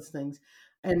did those things.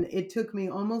 And it took me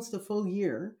almost a full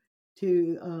year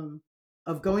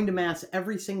of going to Mass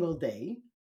every single day,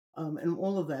 and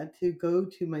all of that, to go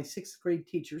to my 6th grade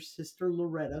teacher, Sister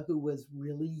Loretta, who was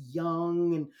really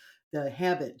young, and the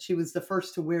habit. She was the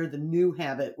first to wear the new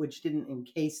habit, which didn't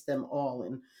encase them all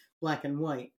in black and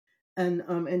white. And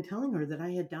telling her that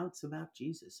I had doubts about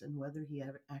Jesus and whether he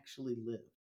ever actually lived.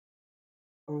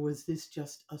 Or was this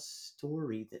just a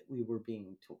story that we were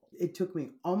being told? It took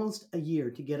me almost a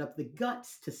year to get up the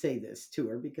guts to say this to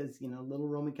her because, little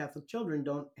Roman Catholic children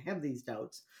don't have these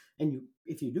doubts. And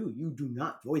if you do, you do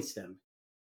not voice them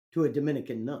to a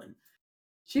Dominican nun.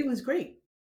 She was great.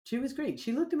 She was great.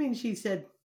 She looked at me and she said,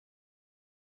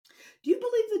 "Do you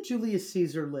believe that Julius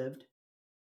Caesar lived?"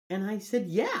 And I said,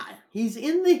 "Yeah, he's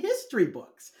in the history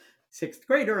books." 6th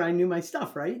grader, I knew my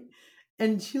stuff, right?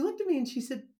 And she looked at me and she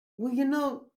said,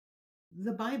 "Well,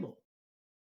 the Bible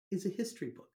is a history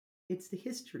book. It's the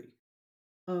history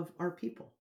of our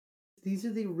people. These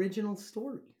are the original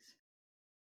stories."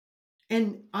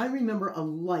 And I remember a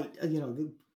light,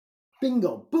 the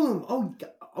bingo, boom. Oh,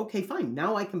 okay, fine.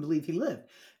 Now I can believe he lived.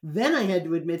 Then I had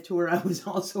to admit to her I was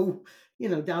also,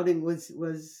 doubting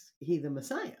was he the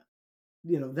Messiah.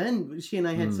 Then she and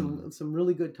I had some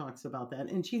really good talks about that.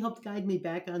 And she helped guide me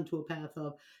back onto a path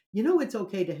of, it's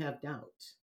okay to have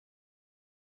doubts.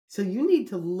 So you need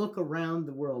to look around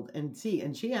the world and see.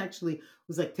 And she actually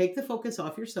was like, take the focus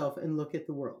off yourself and look at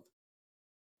the world.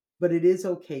 But it is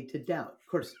okay to doubt. Of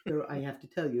course, I have to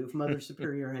tell you, if Mother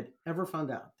Superior had ever found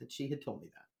out that she had told me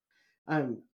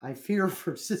that, I fear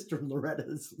for Sister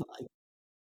Loretta's life.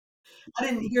 I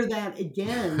didn't hear that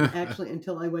again, actually,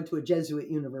 until I went to a Jesuit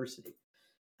university.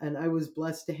 And I was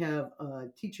blessed to have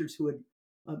teachers who had,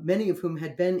 many of whom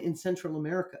had been in Central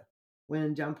America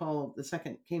when John Paul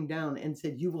II came down and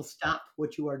said, "You will stop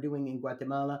what you are doing in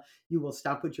Guatemala. You will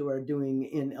stop what you are doing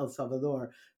in El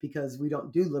Salvador because we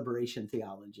don't do liberation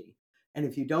theology. And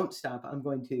if you don't stop, I'm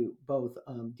going to both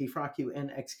defrock you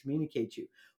and excommunicate you."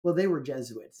 Well, they were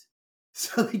Jesuits.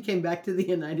 So they came back to the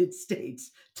United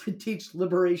States to teach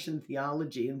liberation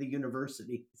theology in the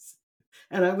universities.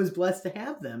 And I was blessed to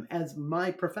have them as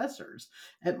my professors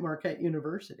at Marquette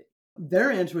University.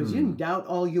 Their answer was, you can doubt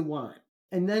all you want.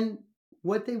 And then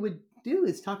what they would do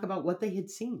is talk about what they had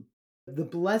seen, the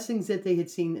blessings that they had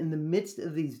seen in the midst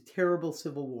of these terrible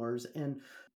civil wars and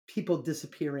people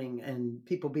disappearing and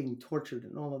people being tortured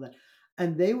and all of that.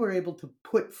 And they were able to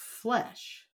put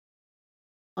flesh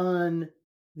on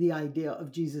the idea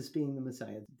of Jesus being the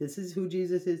Messiah. This is who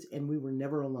Jesus is, and we were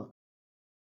never alone.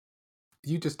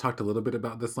 You just talked a little bit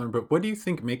about this, Lauren, but what do you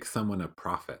think makes someone a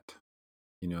prophet?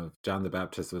 If John the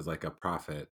Baptist was like a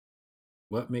prophet,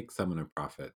 what makes someone a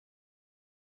prophet?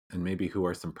 And maybe who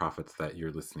are some prophets that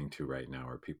you're listening to right now,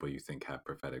 or people you think have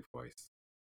prophetic voice?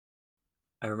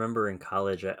 I remember in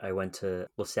college, I went to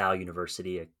LaSalle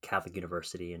University, a Catholic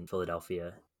university in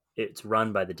Philadelphia. It's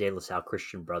run by the De La Salle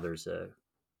Christian Brothers, a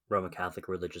Roman Catholic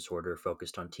religious order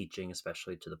focused on teaching,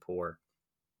 especially to the poor.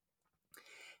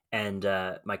 And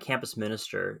my campus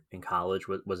minister in college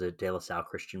was a De La Salle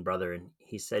Christian brother. And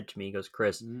he said to me, he goes,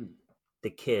 "Chris, the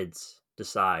kids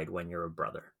decide when you're a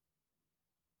brother."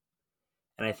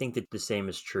 And I think that the same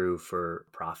is true for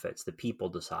prophets. The people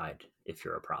decide if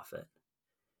you're a prophet.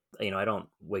 I don't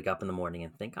wake up in the morning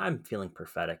and think, I'm feeling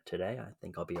prophetic today. I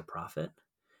think I'll be a prophet.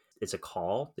 It's a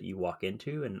call that you walk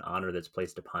into and an honor that's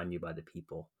placed upon you by the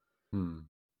people.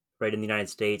 Right, in the United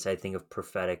States, I think of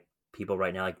prophetic people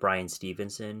right now like Brian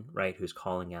Stevenson, right, who's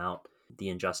calling out the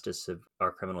injustice of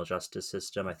our criminal justice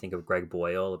system. I think of Greg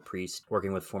Boyle, a priest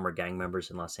working with former gang members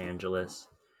in Los Angeles.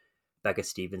 Becca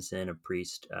Stevenson, a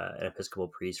priest, an Episcopal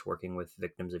priest working with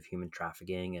victims of human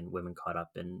trafficking and women caught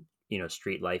up in,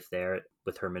 street life there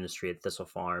with her ministry at Thistle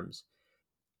Farms.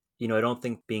 I don't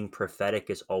think being prophetic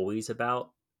is always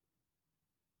about,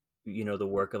 the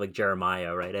work of like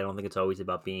Jeremiah, right? I don't think it's always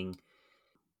about being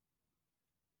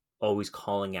always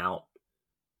calling out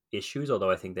issues, although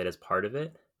I think that is part of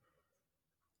it.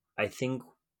 I think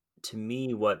to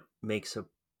me, what makes a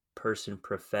person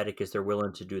prophetic is they're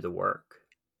willing to do the work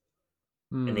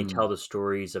and they tell the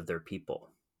stories of their people.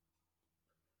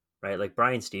 Right? Like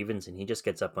Brian Stevenson, he just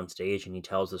gets up on stage and he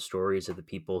tells the stories of the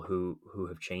people who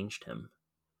have changed him.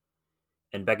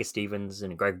 And Becca Stevens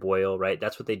and Greg Boyle, right?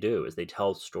 That's what they do, is they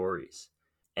tell stories.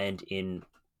 And in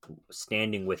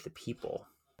standing with the people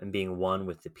and being one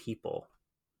with the people,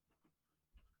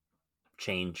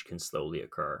 change can slowly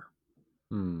occur.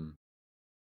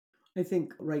 I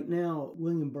think right now,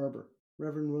 Reverend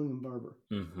William Barber,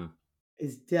 Mm-hmm.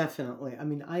 is definitely, I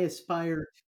mean, I aspire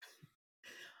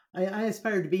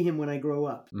to be him when I grow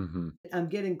up. Mm-hmm. I'm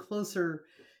getting closer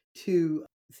to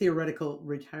theoretical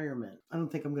retirement. I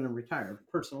don't think I'm going to retire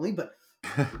personally, but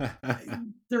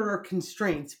there are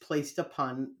constraints placed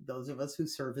upon those of us who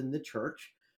serve in the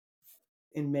church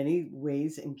in many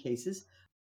ways and cases.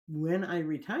 When I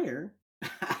retire,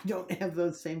 I don't have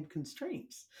those same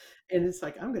constraints. And it's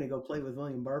like, I'm going to go play with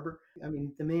William Barber. I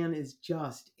mean, the man is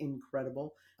just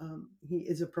incredible. He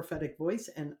is a prophetic voice,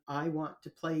 and I want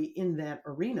to play in that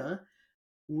arena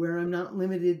where I'm not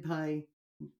limited by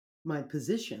my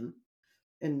position.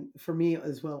 And for me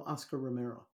as well, Oscar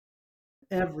Romero.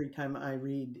 Every time I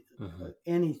read Mm-hmm.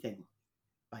 anything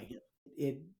by him,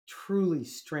 it truly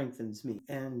strengthens me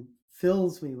and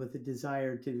fills me with a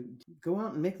desire to go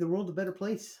out and make the world a better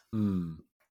place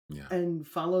Yeah. and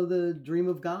follow the dream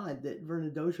of God that Verna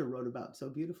Dozier wrote about so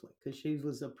beautifully, because she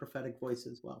was a prophetic voice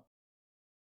as well.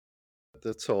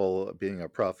 That's all being a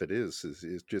prophet is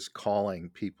just calling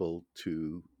people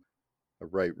to a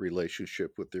right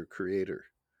relationship with their creator.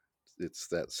 It's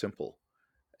that simple.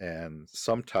 And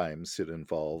sometimes it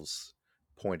involves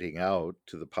pointing out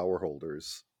to the power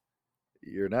holders,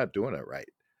 you're not doing it right.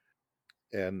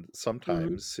 And Mm-hmm.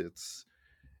 sometimes it's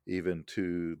even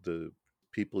to the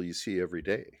people you see every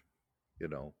day.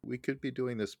 We could be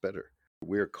doing this better.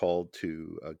 We're called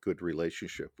to a good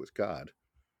relationship with God.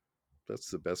 That's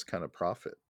the best kind of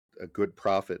prophet. A good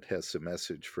prophet has a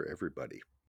message for everybody.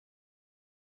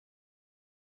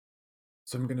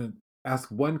 So I'm going to ask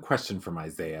one question from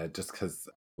Isaiah, just because,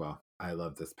 well, I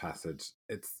love this passage.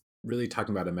 It's really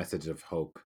talking about a message of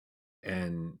hope.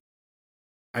 And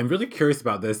I'm really curious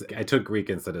about this. I took Greek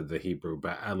instead of the Hebrew,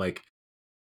 but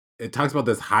it talks about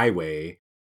this highway.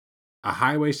 A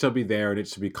highway shall be there, and it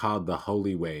shall be called the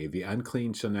Holy Way. The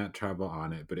unclean shall not travel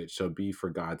on it, but it shall be for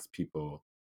God's people.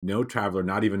 No traveler,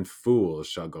 not even fools,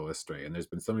 shall go astray. And there's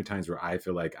been so many times where I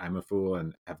feel like I'm a fool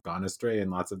and have gone astray in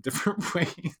lots of different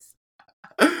ways.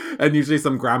 And usually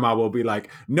some grandma will be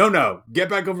like, no, get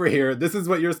back over here. This is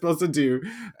what you're supposed to do.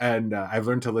 And I've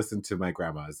learned to listen to my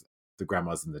grandmas, the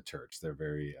grandmas in the church. They're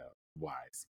very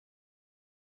wise.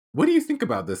 What do you think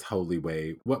about this holy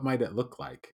way? What might it look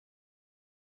like?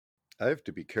 I have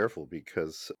to be careful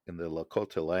because in the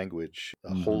Lakota language, a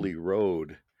Mm-hmm. holy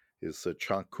road is the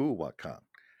Chanku Wakan.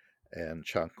 And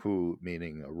Chanku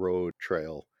meaning a road,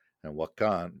 trail, and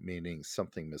Wakan meaning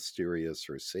something mysterious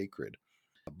or sacred.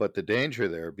 But the danger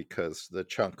there, because the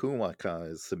Chanku Wakan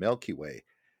is the Milky Way,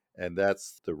 and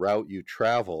that's the route you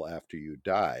travel after you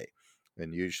die.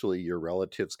 And usually your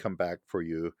relatives come back for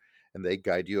you and they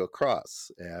guide you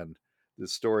across. And the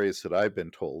stories that I've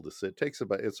been told is it's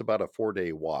about a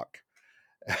 4-day walk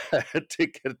to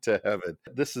get to heaven.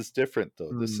 This is different,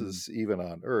 though. This Mm. is even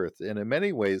on earth. And in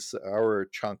many ways, our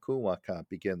Chankuwaka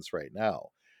begins right now.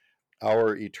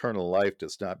 Our eternal life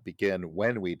does not begin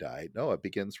when we die. No, it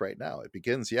begins right now. It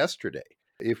begins yesterday.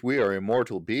 If we are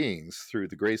immortal beings through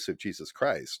the grace of Jesus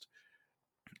Christ,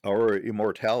 our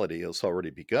immortality has already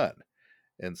begun.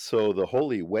 And so the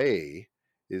holy way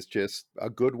is just a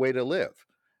good way to live.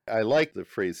 I like the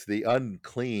phrase, the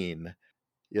unclean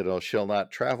shall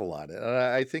not travel on it. And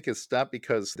I think it's not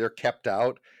because they're kept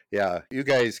out. Yeah, you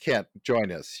guys can't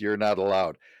join us. You're not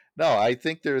allowed. No, I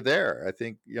think they're there. I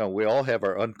think, we all have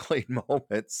our unclean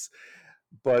moments.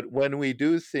 But when we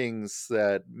do things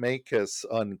that make us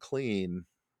unclean,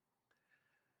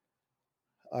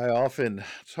 I often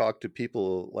talk to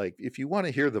people like, if you want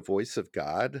to hear the voice of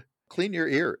God, clean your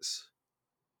ears,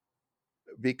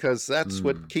 because that's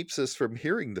what Mm. keeps us from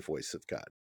hearing the voice of God.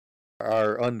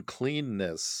 Our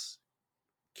uncleanness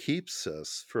keeps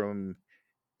us from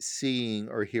seeing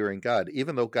or hearing God,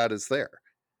 even though God is there.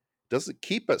 Doesn't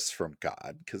keep us from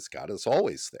God, because God is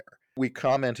always there. We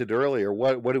commented earlier,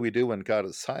 what do we do when God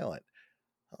is silent?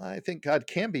 I think God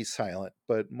can be silent,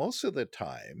 but most of the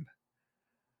time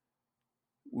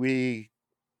we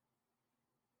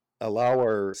allow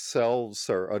ourselves,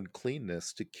 our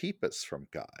uncleanness, to keep us from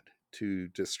God, to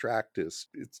distract us.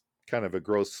 It's kind of a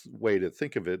gross way to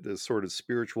think of it, as sort of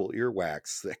spiritual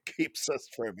earwax that keeps us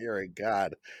from hearing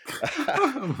God.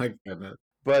 Oh my goodness.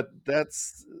 But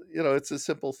that's, it's a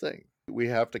simple thing. We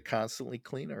have to constantly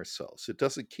clean ourselves. It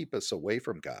doesn't keep us away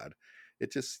from God,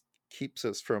 it just keeps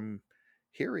us from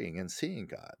hearing and seeing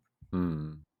God.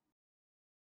 Mm.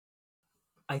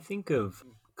 I think of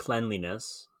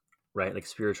cleanliness, right? Like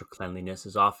spiritual cleanliness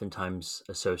is oftentimes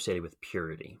associated with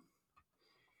purity.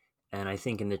 And I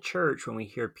think in the church, when we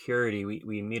hear purity,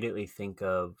 we immediately think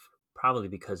of, probably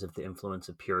because of the influence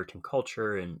of Puritan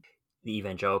culture and the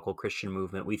evangelical Christian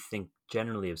movement, we think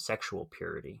generally of sexual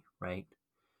purity, right?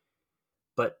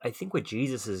 But I think what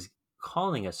Jesus is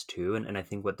calling us to, and I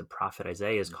think what the prophet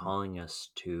Isaiah is calling us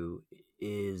to,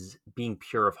 is being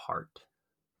pure of heart.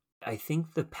 I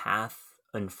think the path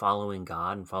in following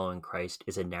God and following Christ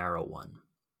is a narrow one.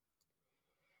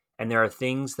 And there are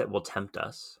things that will tempt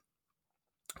us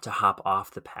to hop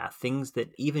off the path, things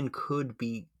that even could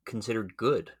be considered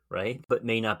good, right? But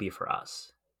may not be for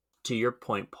us. To your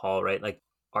point, Paul, right? Like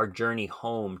our journey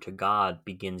home to God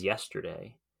begins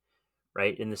yesterday,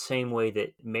 right? In the same way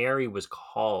that Mary was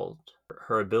called,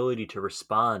 her ability to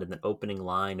respond in the opening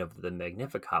line of the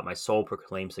Magnificat, my soul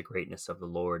proclaims the greatness of the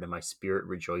Lord and my spirit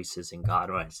rejoices in God,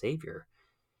 my Savior.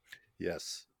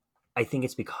 Yes. I think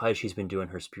it's because she's been doing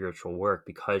her spiritual work,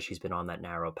 because she's been on that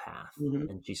narrow path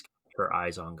and she's kept her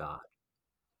eyes on God.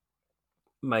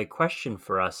 My question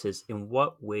for us is, in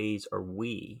what ways are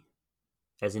we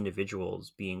as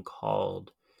individuals being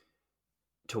called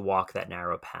to walk that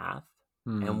narrow path?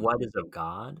 And what is of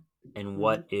God and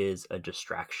what is a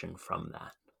distraction from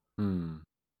that?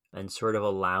 And sort of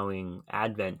allowing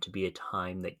Advent to be a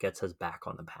time that gets us back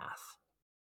on the path.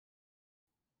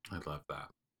 I love that.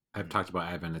 I've talked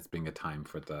about Advent as being a time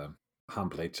for the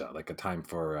Hamplecha, like a time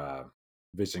for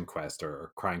vision quest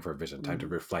or crying for a vision, time to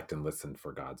reflect and listen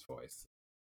for God's voice.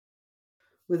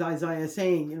 With Isaiah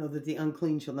saying, that the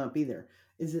unclean shall not be there,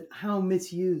 is it how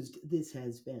misused this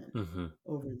has been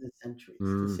over the centuries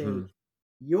to say,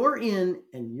 you're in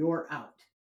and you're out.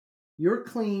 You're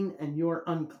clean and you're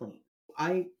unclean.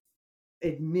 I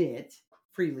admit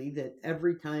freely that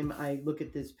every time I look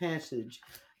at this passage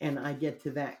and I get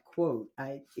to that quote,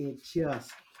 I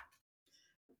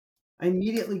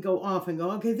immediately go off and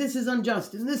go, okay, this is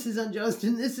unjust, and this is unjust,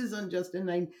 and this is unjust, and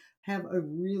I have a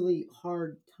really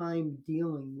hard time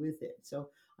dealing with it. So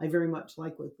I very much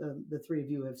like what the three of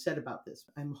you have said about this.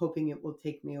 I'm hoping it will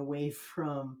take me away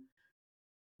from,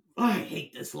 I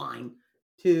hate this line,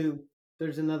 to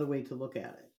there's another way to look at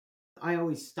it. I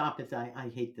always stop at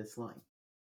I hate this line.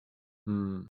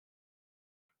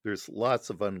 There's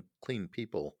lots of unclean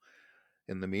people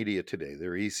in the media today.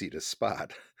 They're easy to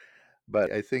spot.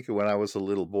 But I think when I was a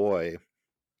little boy,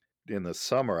 in the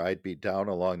summer, I'd be down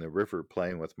along the river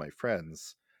playing with my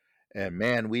friends. And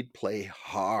man, we'd play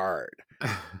hard.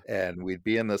 And we'd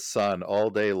be in the sun all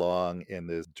day long in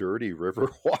this dirty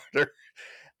river water.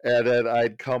 And then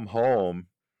I'd come home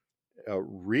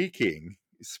reeking,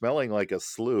 smelling like a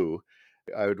slough.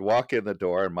 I would walk in the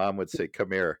door and Mom would say,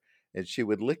 "Come here." And she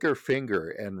would lick her finger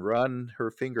and run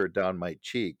her finger down my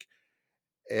cheek.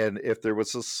 And if there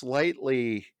was a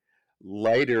slightly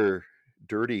lighter,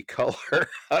 dirty color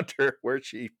under where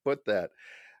she put that,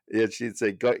 and she'd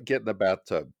say, "Get in the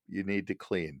bathtub. You need to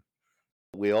clean."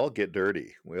 We all get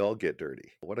dirty. We all get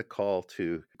dirty. What a call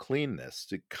to cleanness,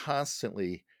 to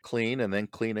constantly clean and then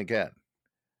clean again.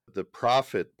 The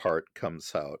prophet part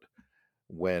comes out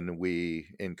when we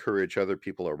encourage other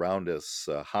people around us,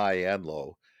 high and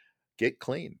low, get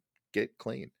clean, get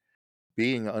clean.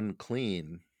 Being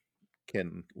unclean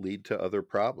can lead to other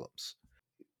problems.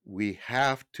 We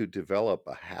have to develop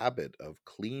a habit of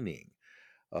cleaning,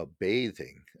 of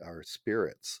bathing our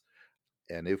spirits.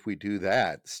 And if we do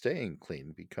that, staying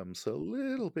clean becomes a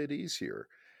little bit easier.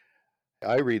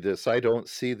 I read this, I don't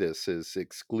see this as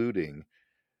excluding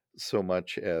so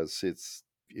much as it's,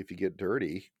 if you get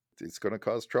dirty, it's going to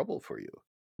cause trouble for you.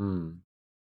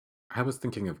 I was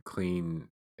thinking of clean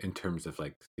in terms of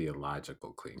like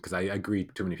theological clean, because I agree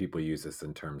too many people use this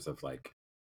in terms of like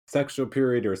sexual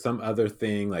purity or some other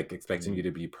thing, like expecting you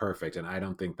to be perfect. And I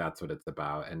don't think that's what it's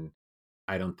about. And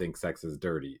I don't think sex is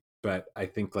dirty. But I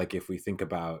think like if we think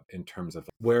about in terms of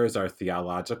where is our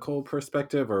theological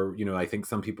perspective, or, I think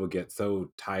some people get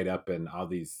so tied up in all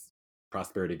these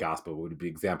prosperity gospel would be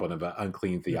example of an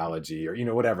unclean theology or,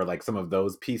 whatever, like some of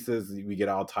those pieces, we get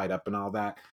all tied up in all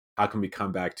that. How can we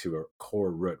come back to a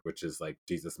core root, which is like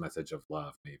Jesus' message of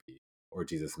love, maybe, or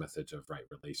Jesus' message of right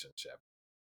relationship?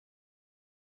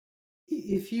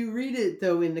 If you read it,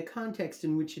 though, in the context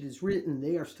in which it is written,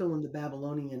 they are still in the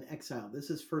Babylonian exile. This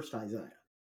is first Isaiah,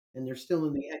 and they're still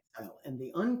in the exile. And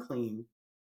the unclean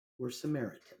were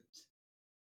Samaritans.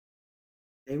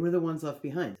 They were the ones left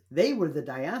behind. They were the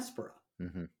diaspora.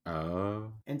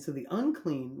 Oh. And so the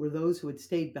unclean were those who had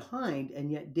stayed behind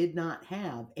and yet did not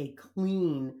have a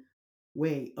clean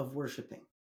way of worshiping.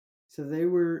 So they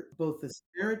were both the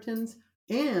Samaritans,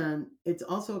 and it's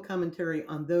also a commentary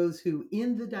on those who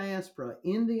in the diaspora,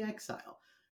 in the exile,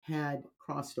 had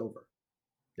crossed over.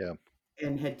 Yeah.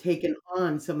 And had taken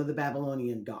on some of the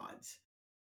Babylonian gods,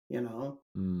 or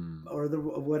the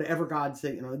whatever gods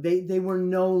that, they were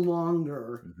no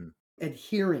longer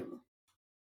adhering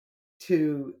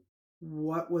to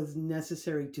what was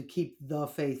necessary to keep the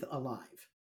faith alive.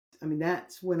 I mean,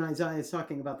 that's when Isaiah is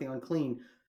talking about the unclean.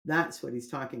 That's what he's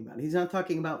talking about. He's not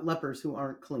talking about lepers who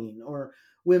aren't clean or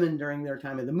women during their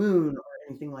time of the moon or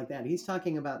anything like that. He's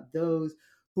talking about those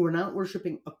who are not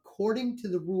worshiping according to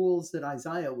the rules that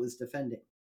Isaiah was defending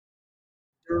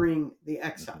during the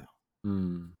exile.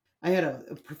 Mm. I had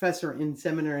a professor in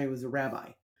seminary who was a rabbi,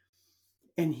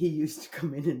 and he used to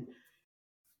come in and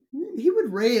he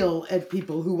would rail at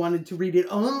people who wanted to read it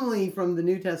only from the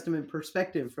New Testament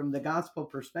perspective, from the gospel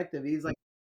perspective. He's like,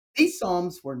 these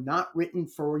Psalms were not written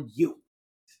for you.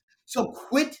 So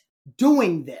quit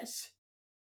doing this.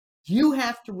 You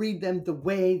have to read them the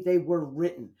way they were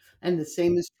written. And the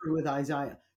same is true with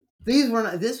Isaiah.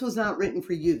 This was not written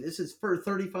for you. This is for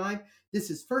 35. This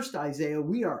is first Isaiah.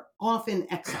 We are off in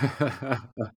exile.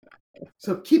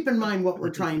 So keep in mind what we're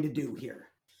trying to do here.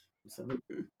 So,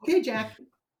 okay, Jack.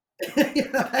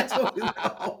 That's what we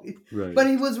always, Right. But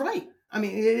he was right. I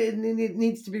mean, it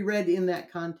needs to be read in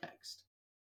that context.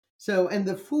 So, and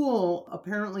the fool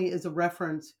apparently is a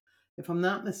reference, if I'm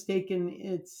not mistaken,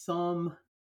 it's Psalm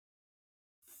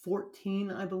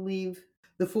 14, I believe.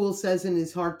 The fool says in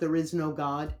his heart, there is no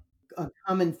God, a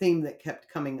common theme that kept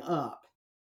coming up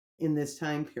in this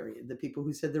time period. The people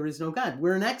who said there is no God,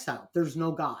 we're in exile, there's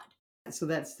no God. So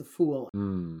that's the fool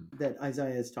that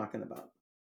Isaiah is talking about.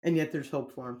 And yet there's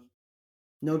hope for him.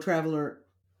 No traveler,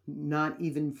 not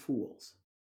even fools,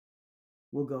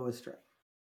 will go astray.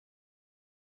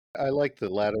 I like the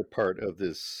latter part of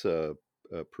this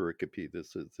pericope,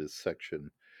 this section,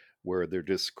 where they're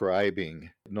describing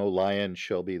no lion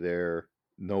shall be there,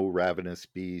 no ravenous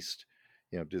beast,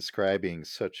 describing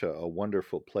such a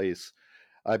wonderful place.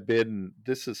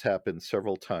 This has happened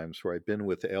several times where I've been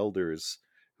with elders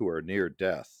who are near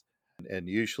death and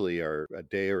usually are a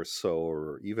day or so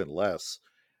or even less,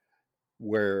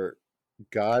 where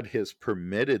God has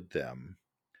permitted them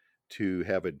to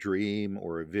have a dream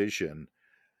or a vision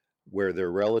where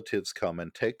their relatives come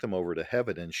and take them over to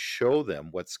heaven and show them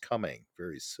what's coming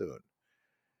very soon.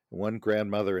 One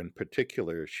grandmother in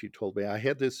particular, she told me, I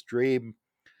had this dream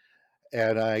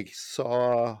and I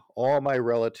saw all my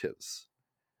relatives,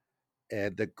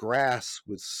 and the grass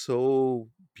was so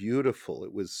beautiful.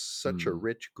 It was such a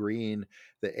rich green.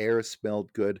 The air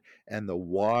smelled good, and the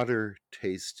water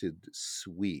tasted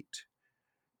sweet.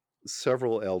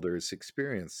 Several elders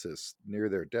experienced this near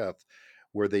their death,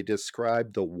 where they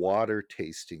described the water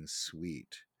tasting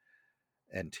sweet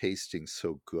and tasting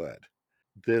so good.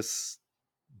 This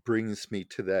brings me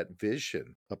to that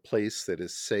vision, a place that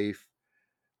is safe.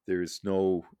 There's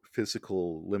no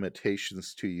physical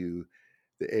limitations to you.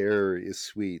 The air is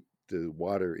sweet, the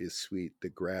water is sweet, the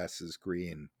grass is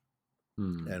green,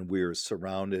 and we're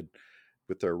surrounded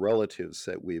with our relatives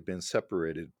that we've been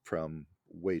separated from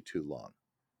way too long.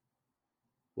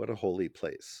 What a holy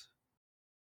place.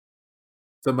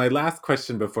 So my last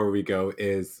question before we go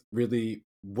is really,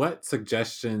 what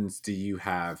suggestions do you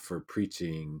have for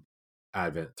preaching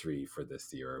Advent 3 for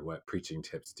this year? Or what preaching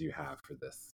tips do you have for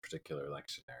this particular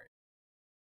lectionary?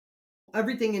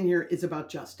 Everything in here is about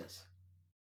justice.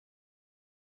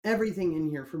 Everything in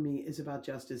here for me is about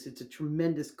justice. It's a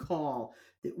tremendous call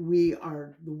that we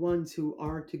are the ones who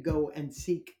are to go and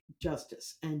seek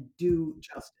justice and do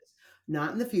justice,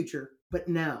 not in the future, but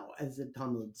now, as the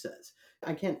Talmud says.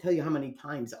 I can't tell you how many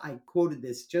times I quoted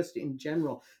this just in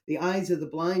general. The eyes of the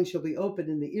blind shall be opened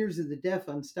and the ears of the deaf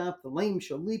unstopped. The lame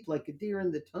shall leap like a deer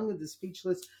and the tongue of the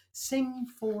speechless sing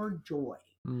for joy.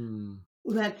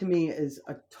 That to me is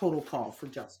a total call for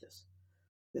justice.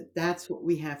 That's what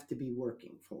we have to be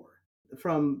working for.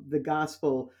 From the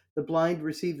gospel, the blind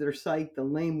receive their sight, the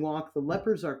lame walk, the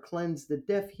lepers are cleansed, the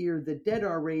deaf hear, the dead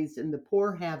are raised, and the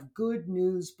poor have good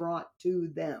news brought to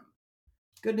them.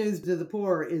 Good news to the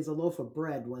poor is a loaf of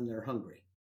bread when they're hungry.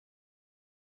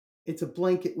 It's a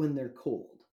blanket when they're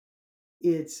cold.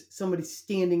 It's somebody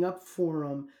standing up for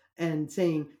them and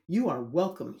saying, you are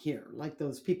welcome here, like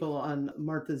those people on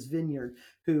Martha's Vineyard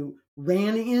who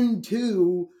ran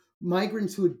into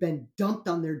migrants who had been dumped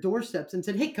on their doorsteps and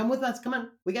said, hey, come with us, come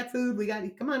on, we got food,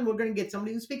 come on, we're going to get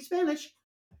somebody who speaks Spanish.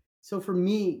 So for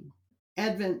me,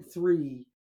 Advent 3,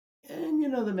 and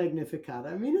the Magnificat,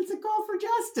 I mean, it's a call for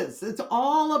justice. It's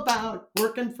all about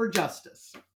working for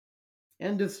justice.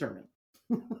 End of sermon.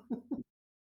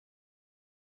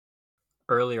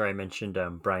 Earlier, I mentioned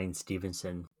Brian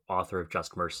Stevenson, author of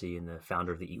Just Mercy and the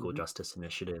founder of the Equal Mhm. Justice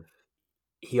Initiative.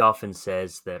 He often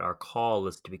says that our call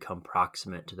is to become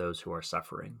proximate to those who are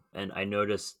suffering. And I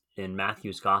noticed in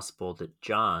Matthew's gospel that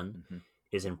John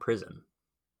is in prison.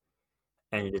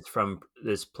 And it is from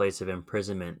this place of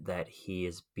imprisonment that he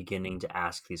is beginning to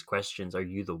ask these questions. Are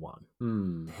you the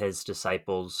one? His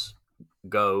disciples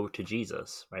go to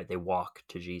Jesus, right? They walk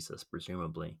to Jesus,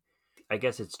 presumably. I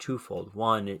guess it's twofold.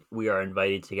 One, we are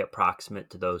invited to get proximate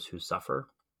to those who suffer.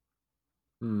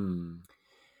 And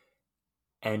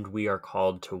we are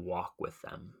called to walk with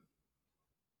them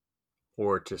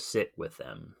or to sit with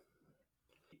them.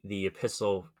 The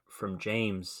epistle from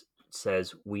James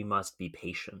says we must be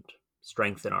patient,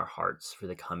 strengthen our hearts, for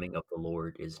the coming of the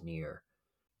Lord is near.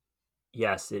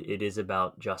 Yes, it is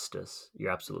about justice.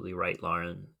 You're absolutely right,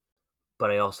 Lauren.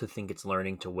 But I also think it's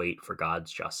learning to wait for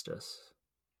God's justice.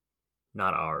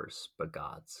 Not ours, but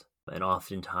God's. And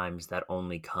oftentimes that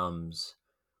only comes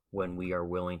when we are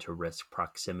willing to risk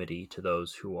proximity to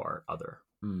those who are other,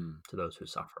 to those who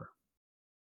suffer.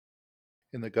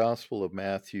 In the Gospel of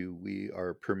Matthew, we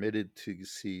are permitted to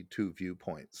see two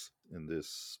viewpoints in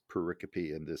this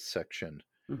pericope, in this section.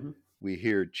 Mm-hmm. We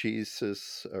hear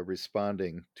Jesus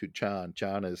responding to John.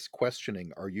 John is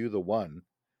questioning, "Are you the one?"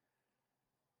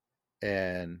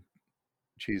 And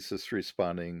Jesus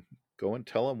responding, "Go and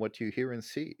tell him what you hear and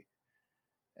see."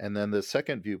 And then the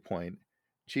second viewpoint,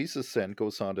 Jesus then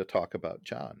goes on to talk about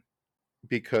John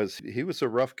because he was a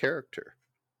rough character.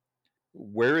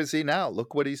 Where is he now?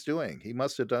 Look what he's doing. He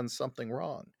must have done something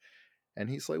wrong. And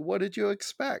he's like, what did you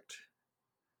expect?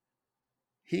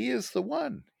 He is the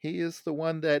one. He is the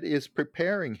one that is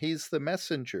preparing. He's the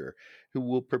messenger who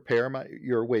will prepare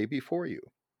your way before you.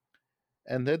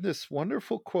 And then this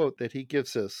wonderful quote that he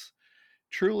gives us,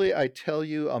 "Truly I tell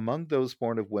you, among those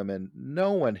born of women,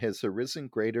 no one has arisen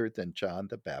greater than John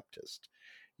the Baptist.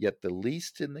 Yet the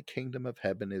least in the kingdom of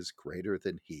heaven is greater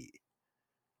than he."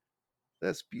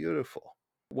 That's beautiful.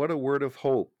 What a word of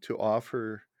hope to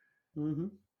offer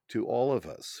to all of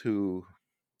us who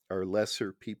are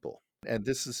lesser people. And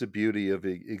this is the beauty of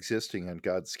existing in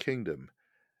God's kingdom,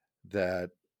 that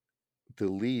the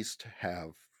least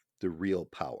have the real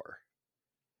power.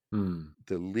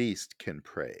 The least can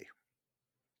pray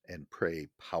and pray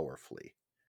powerfully.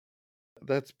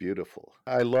 That's beautiful.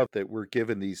 I love that we're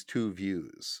given these two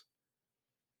views,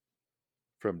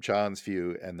 from John's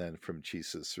view and then from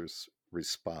Jesus'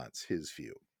 response, his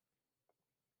view.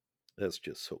 That's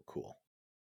just so cool.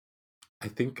 I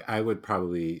think I would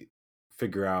probably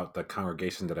figure out the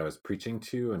congregation that I was preaching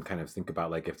to and kind of think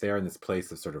about, like, if they're in this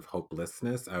place of sort of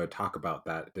hopelessness, I would talk about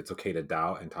that. It's okay to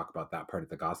doubt, and talk about that part of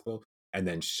the gospel, and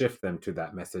then shift them to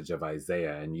that message of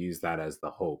Isaiah and use that as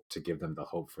the hope to give them the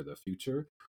hope for the future.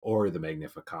 Or the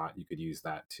Magnificat, you could use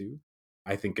that too.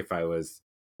 I think if I was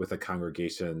with a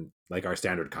congregation like our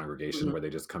standard congregation where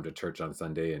they just come to church on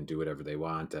Sunday and do whatever they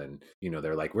want, and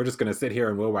they're like, we're just going to sit here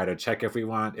and we'll write a check if we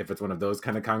want, if it's one of those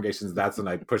kind of congregations, that's when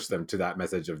I push them to that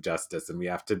message of justice. And we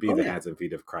have to be the hands and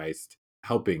feet of Christ,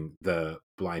 helping the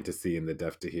blind to see and the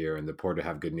deaf to hear and the poor to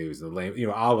have good news and the lame,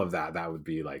 all of that. That would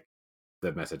be like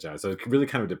the message out. So it really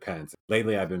kind of depends.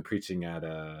 Lately I've been preaching at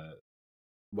a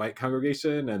white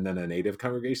congregation and then a native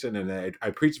congregation, and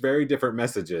I preach very different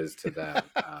messages to them.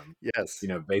 Yes.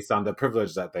 Based on the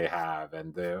privilege that they have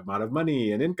and the amount of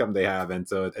money and income they have. And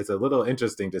so it's a little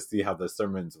interesting to see how the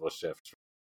sermons will shift.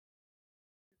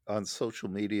 On social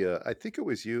media, I think it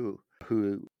was you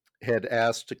who had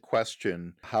asked a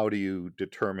question, how do you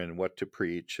determine what to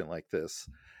preach and like this?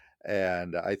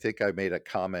 And I think I made a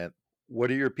comment, what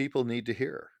do your people need to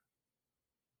hear?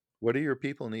 What do your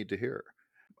people need to hear?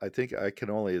 I think I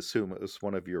can only assume it was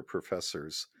one of your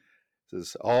professors.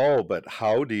 Says, oh, but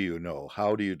how do you know?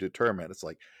 How do you determine? It's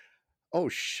like, oh,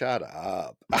 shut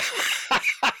up.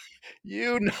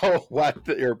 You know what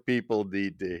your people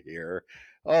need to hear.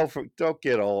 Oh, don't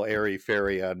get all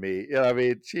airy-fairy on me. I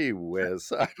mean, gee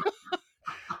whiz.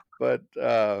 But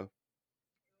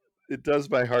it does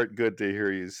my heart good to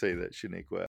hear you say that,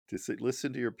 Shaniqua. To say,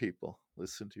 listen to your people.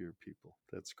 Listen to your people.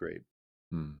 That's great.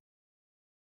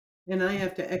 And I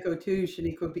have to echo too,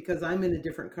 Shaniqua, because I'm in a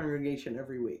different congregation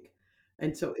every week.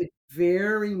 And so it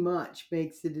very much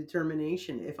makes the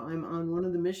determination. If I'm on one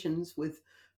of the missions with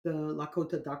the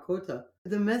Lakota Dakota,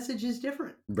 the message is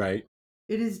different. Right.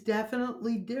 It is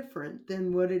definitely different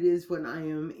than what it is when I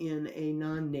am in a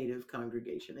non-native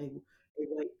congregation, a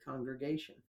white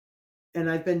congregation. And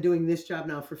I've been doing this job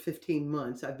now for 15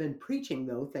 months. I've been preaching,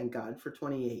 though, thank God, for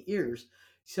 28 years.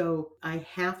 So I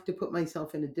have to put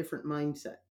myself in a different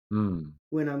mindset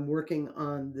when I'm working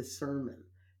on the sermon.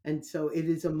 And so it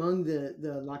is among the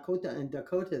Lakota and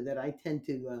Dakota that I tend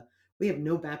to, we have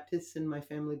no Baptists in my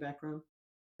family background.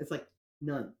 It's like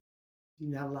none.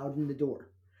 You're not allowed in the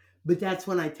door. But that's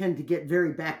when I tend to get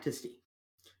very Baptisty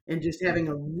and just having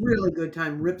a really good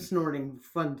time, rip snorting,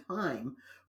 fun time.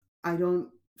 I don't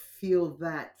feel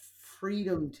that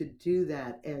freedom to do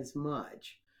that as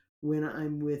much when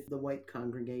I'm with the white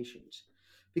congregations,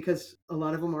 because a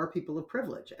lot of them are people of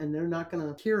privilege and they're not going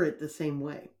to hear it the same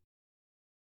way.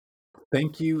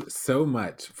 Thank you so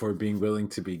much for being willing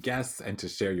to be guests and to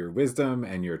share your wisdom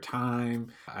and your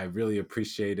time. I really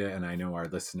appreciate it, and I know our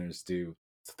listeners do.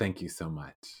 So thank you so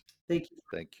much. Thank you.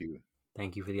 Thank you.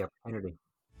 Thank you for the opportunity.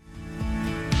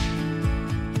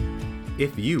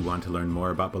 If you want to learn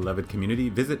more about Beloved Community,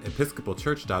 visit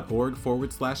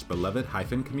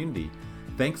episcopalchurch.org/beloved-community.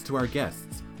 Thanks to our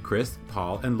guests, Chris,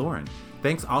 Paul, and Lauren.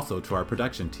 Thanks also to our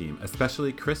production team,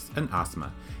 especially Chris and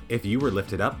Asma. If you were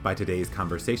lifted up by today's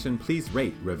conversation, please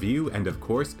rate, review, and of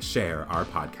course, share our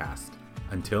podcast.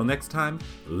 Until next time,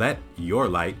 let your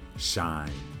light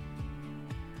shine.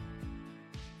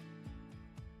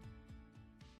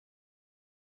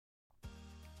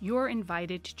 You're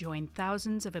invited to join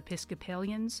thousands of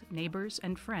Episcopalians, neighbors,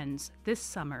 and friends this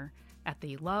summer at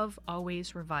the Love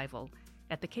Always Revival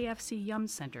at the KFC Yum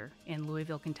Center in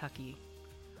Louisville, Kentucky.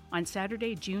 On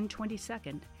Saturday, June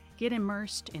 22nd, get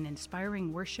immersed in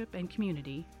inspiring worship and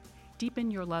community,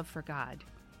 deepen your love for God,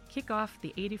 kick off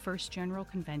the 81st General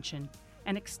Convention,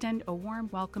 and extend a warm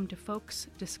welcome to folks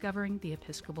discovering the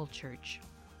Episcopal Church.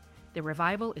 The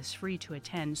revival is free to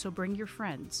attend, so bring your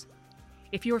friends.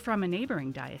 If you're from a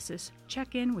neighboring diocese,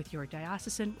 check in with your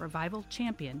diocesan revival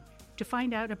champion to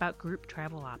find out about group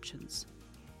travel options.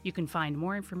 You can find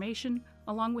more information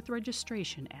along with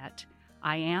registration at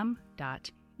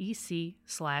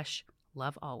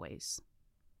iam.ec/lovealways.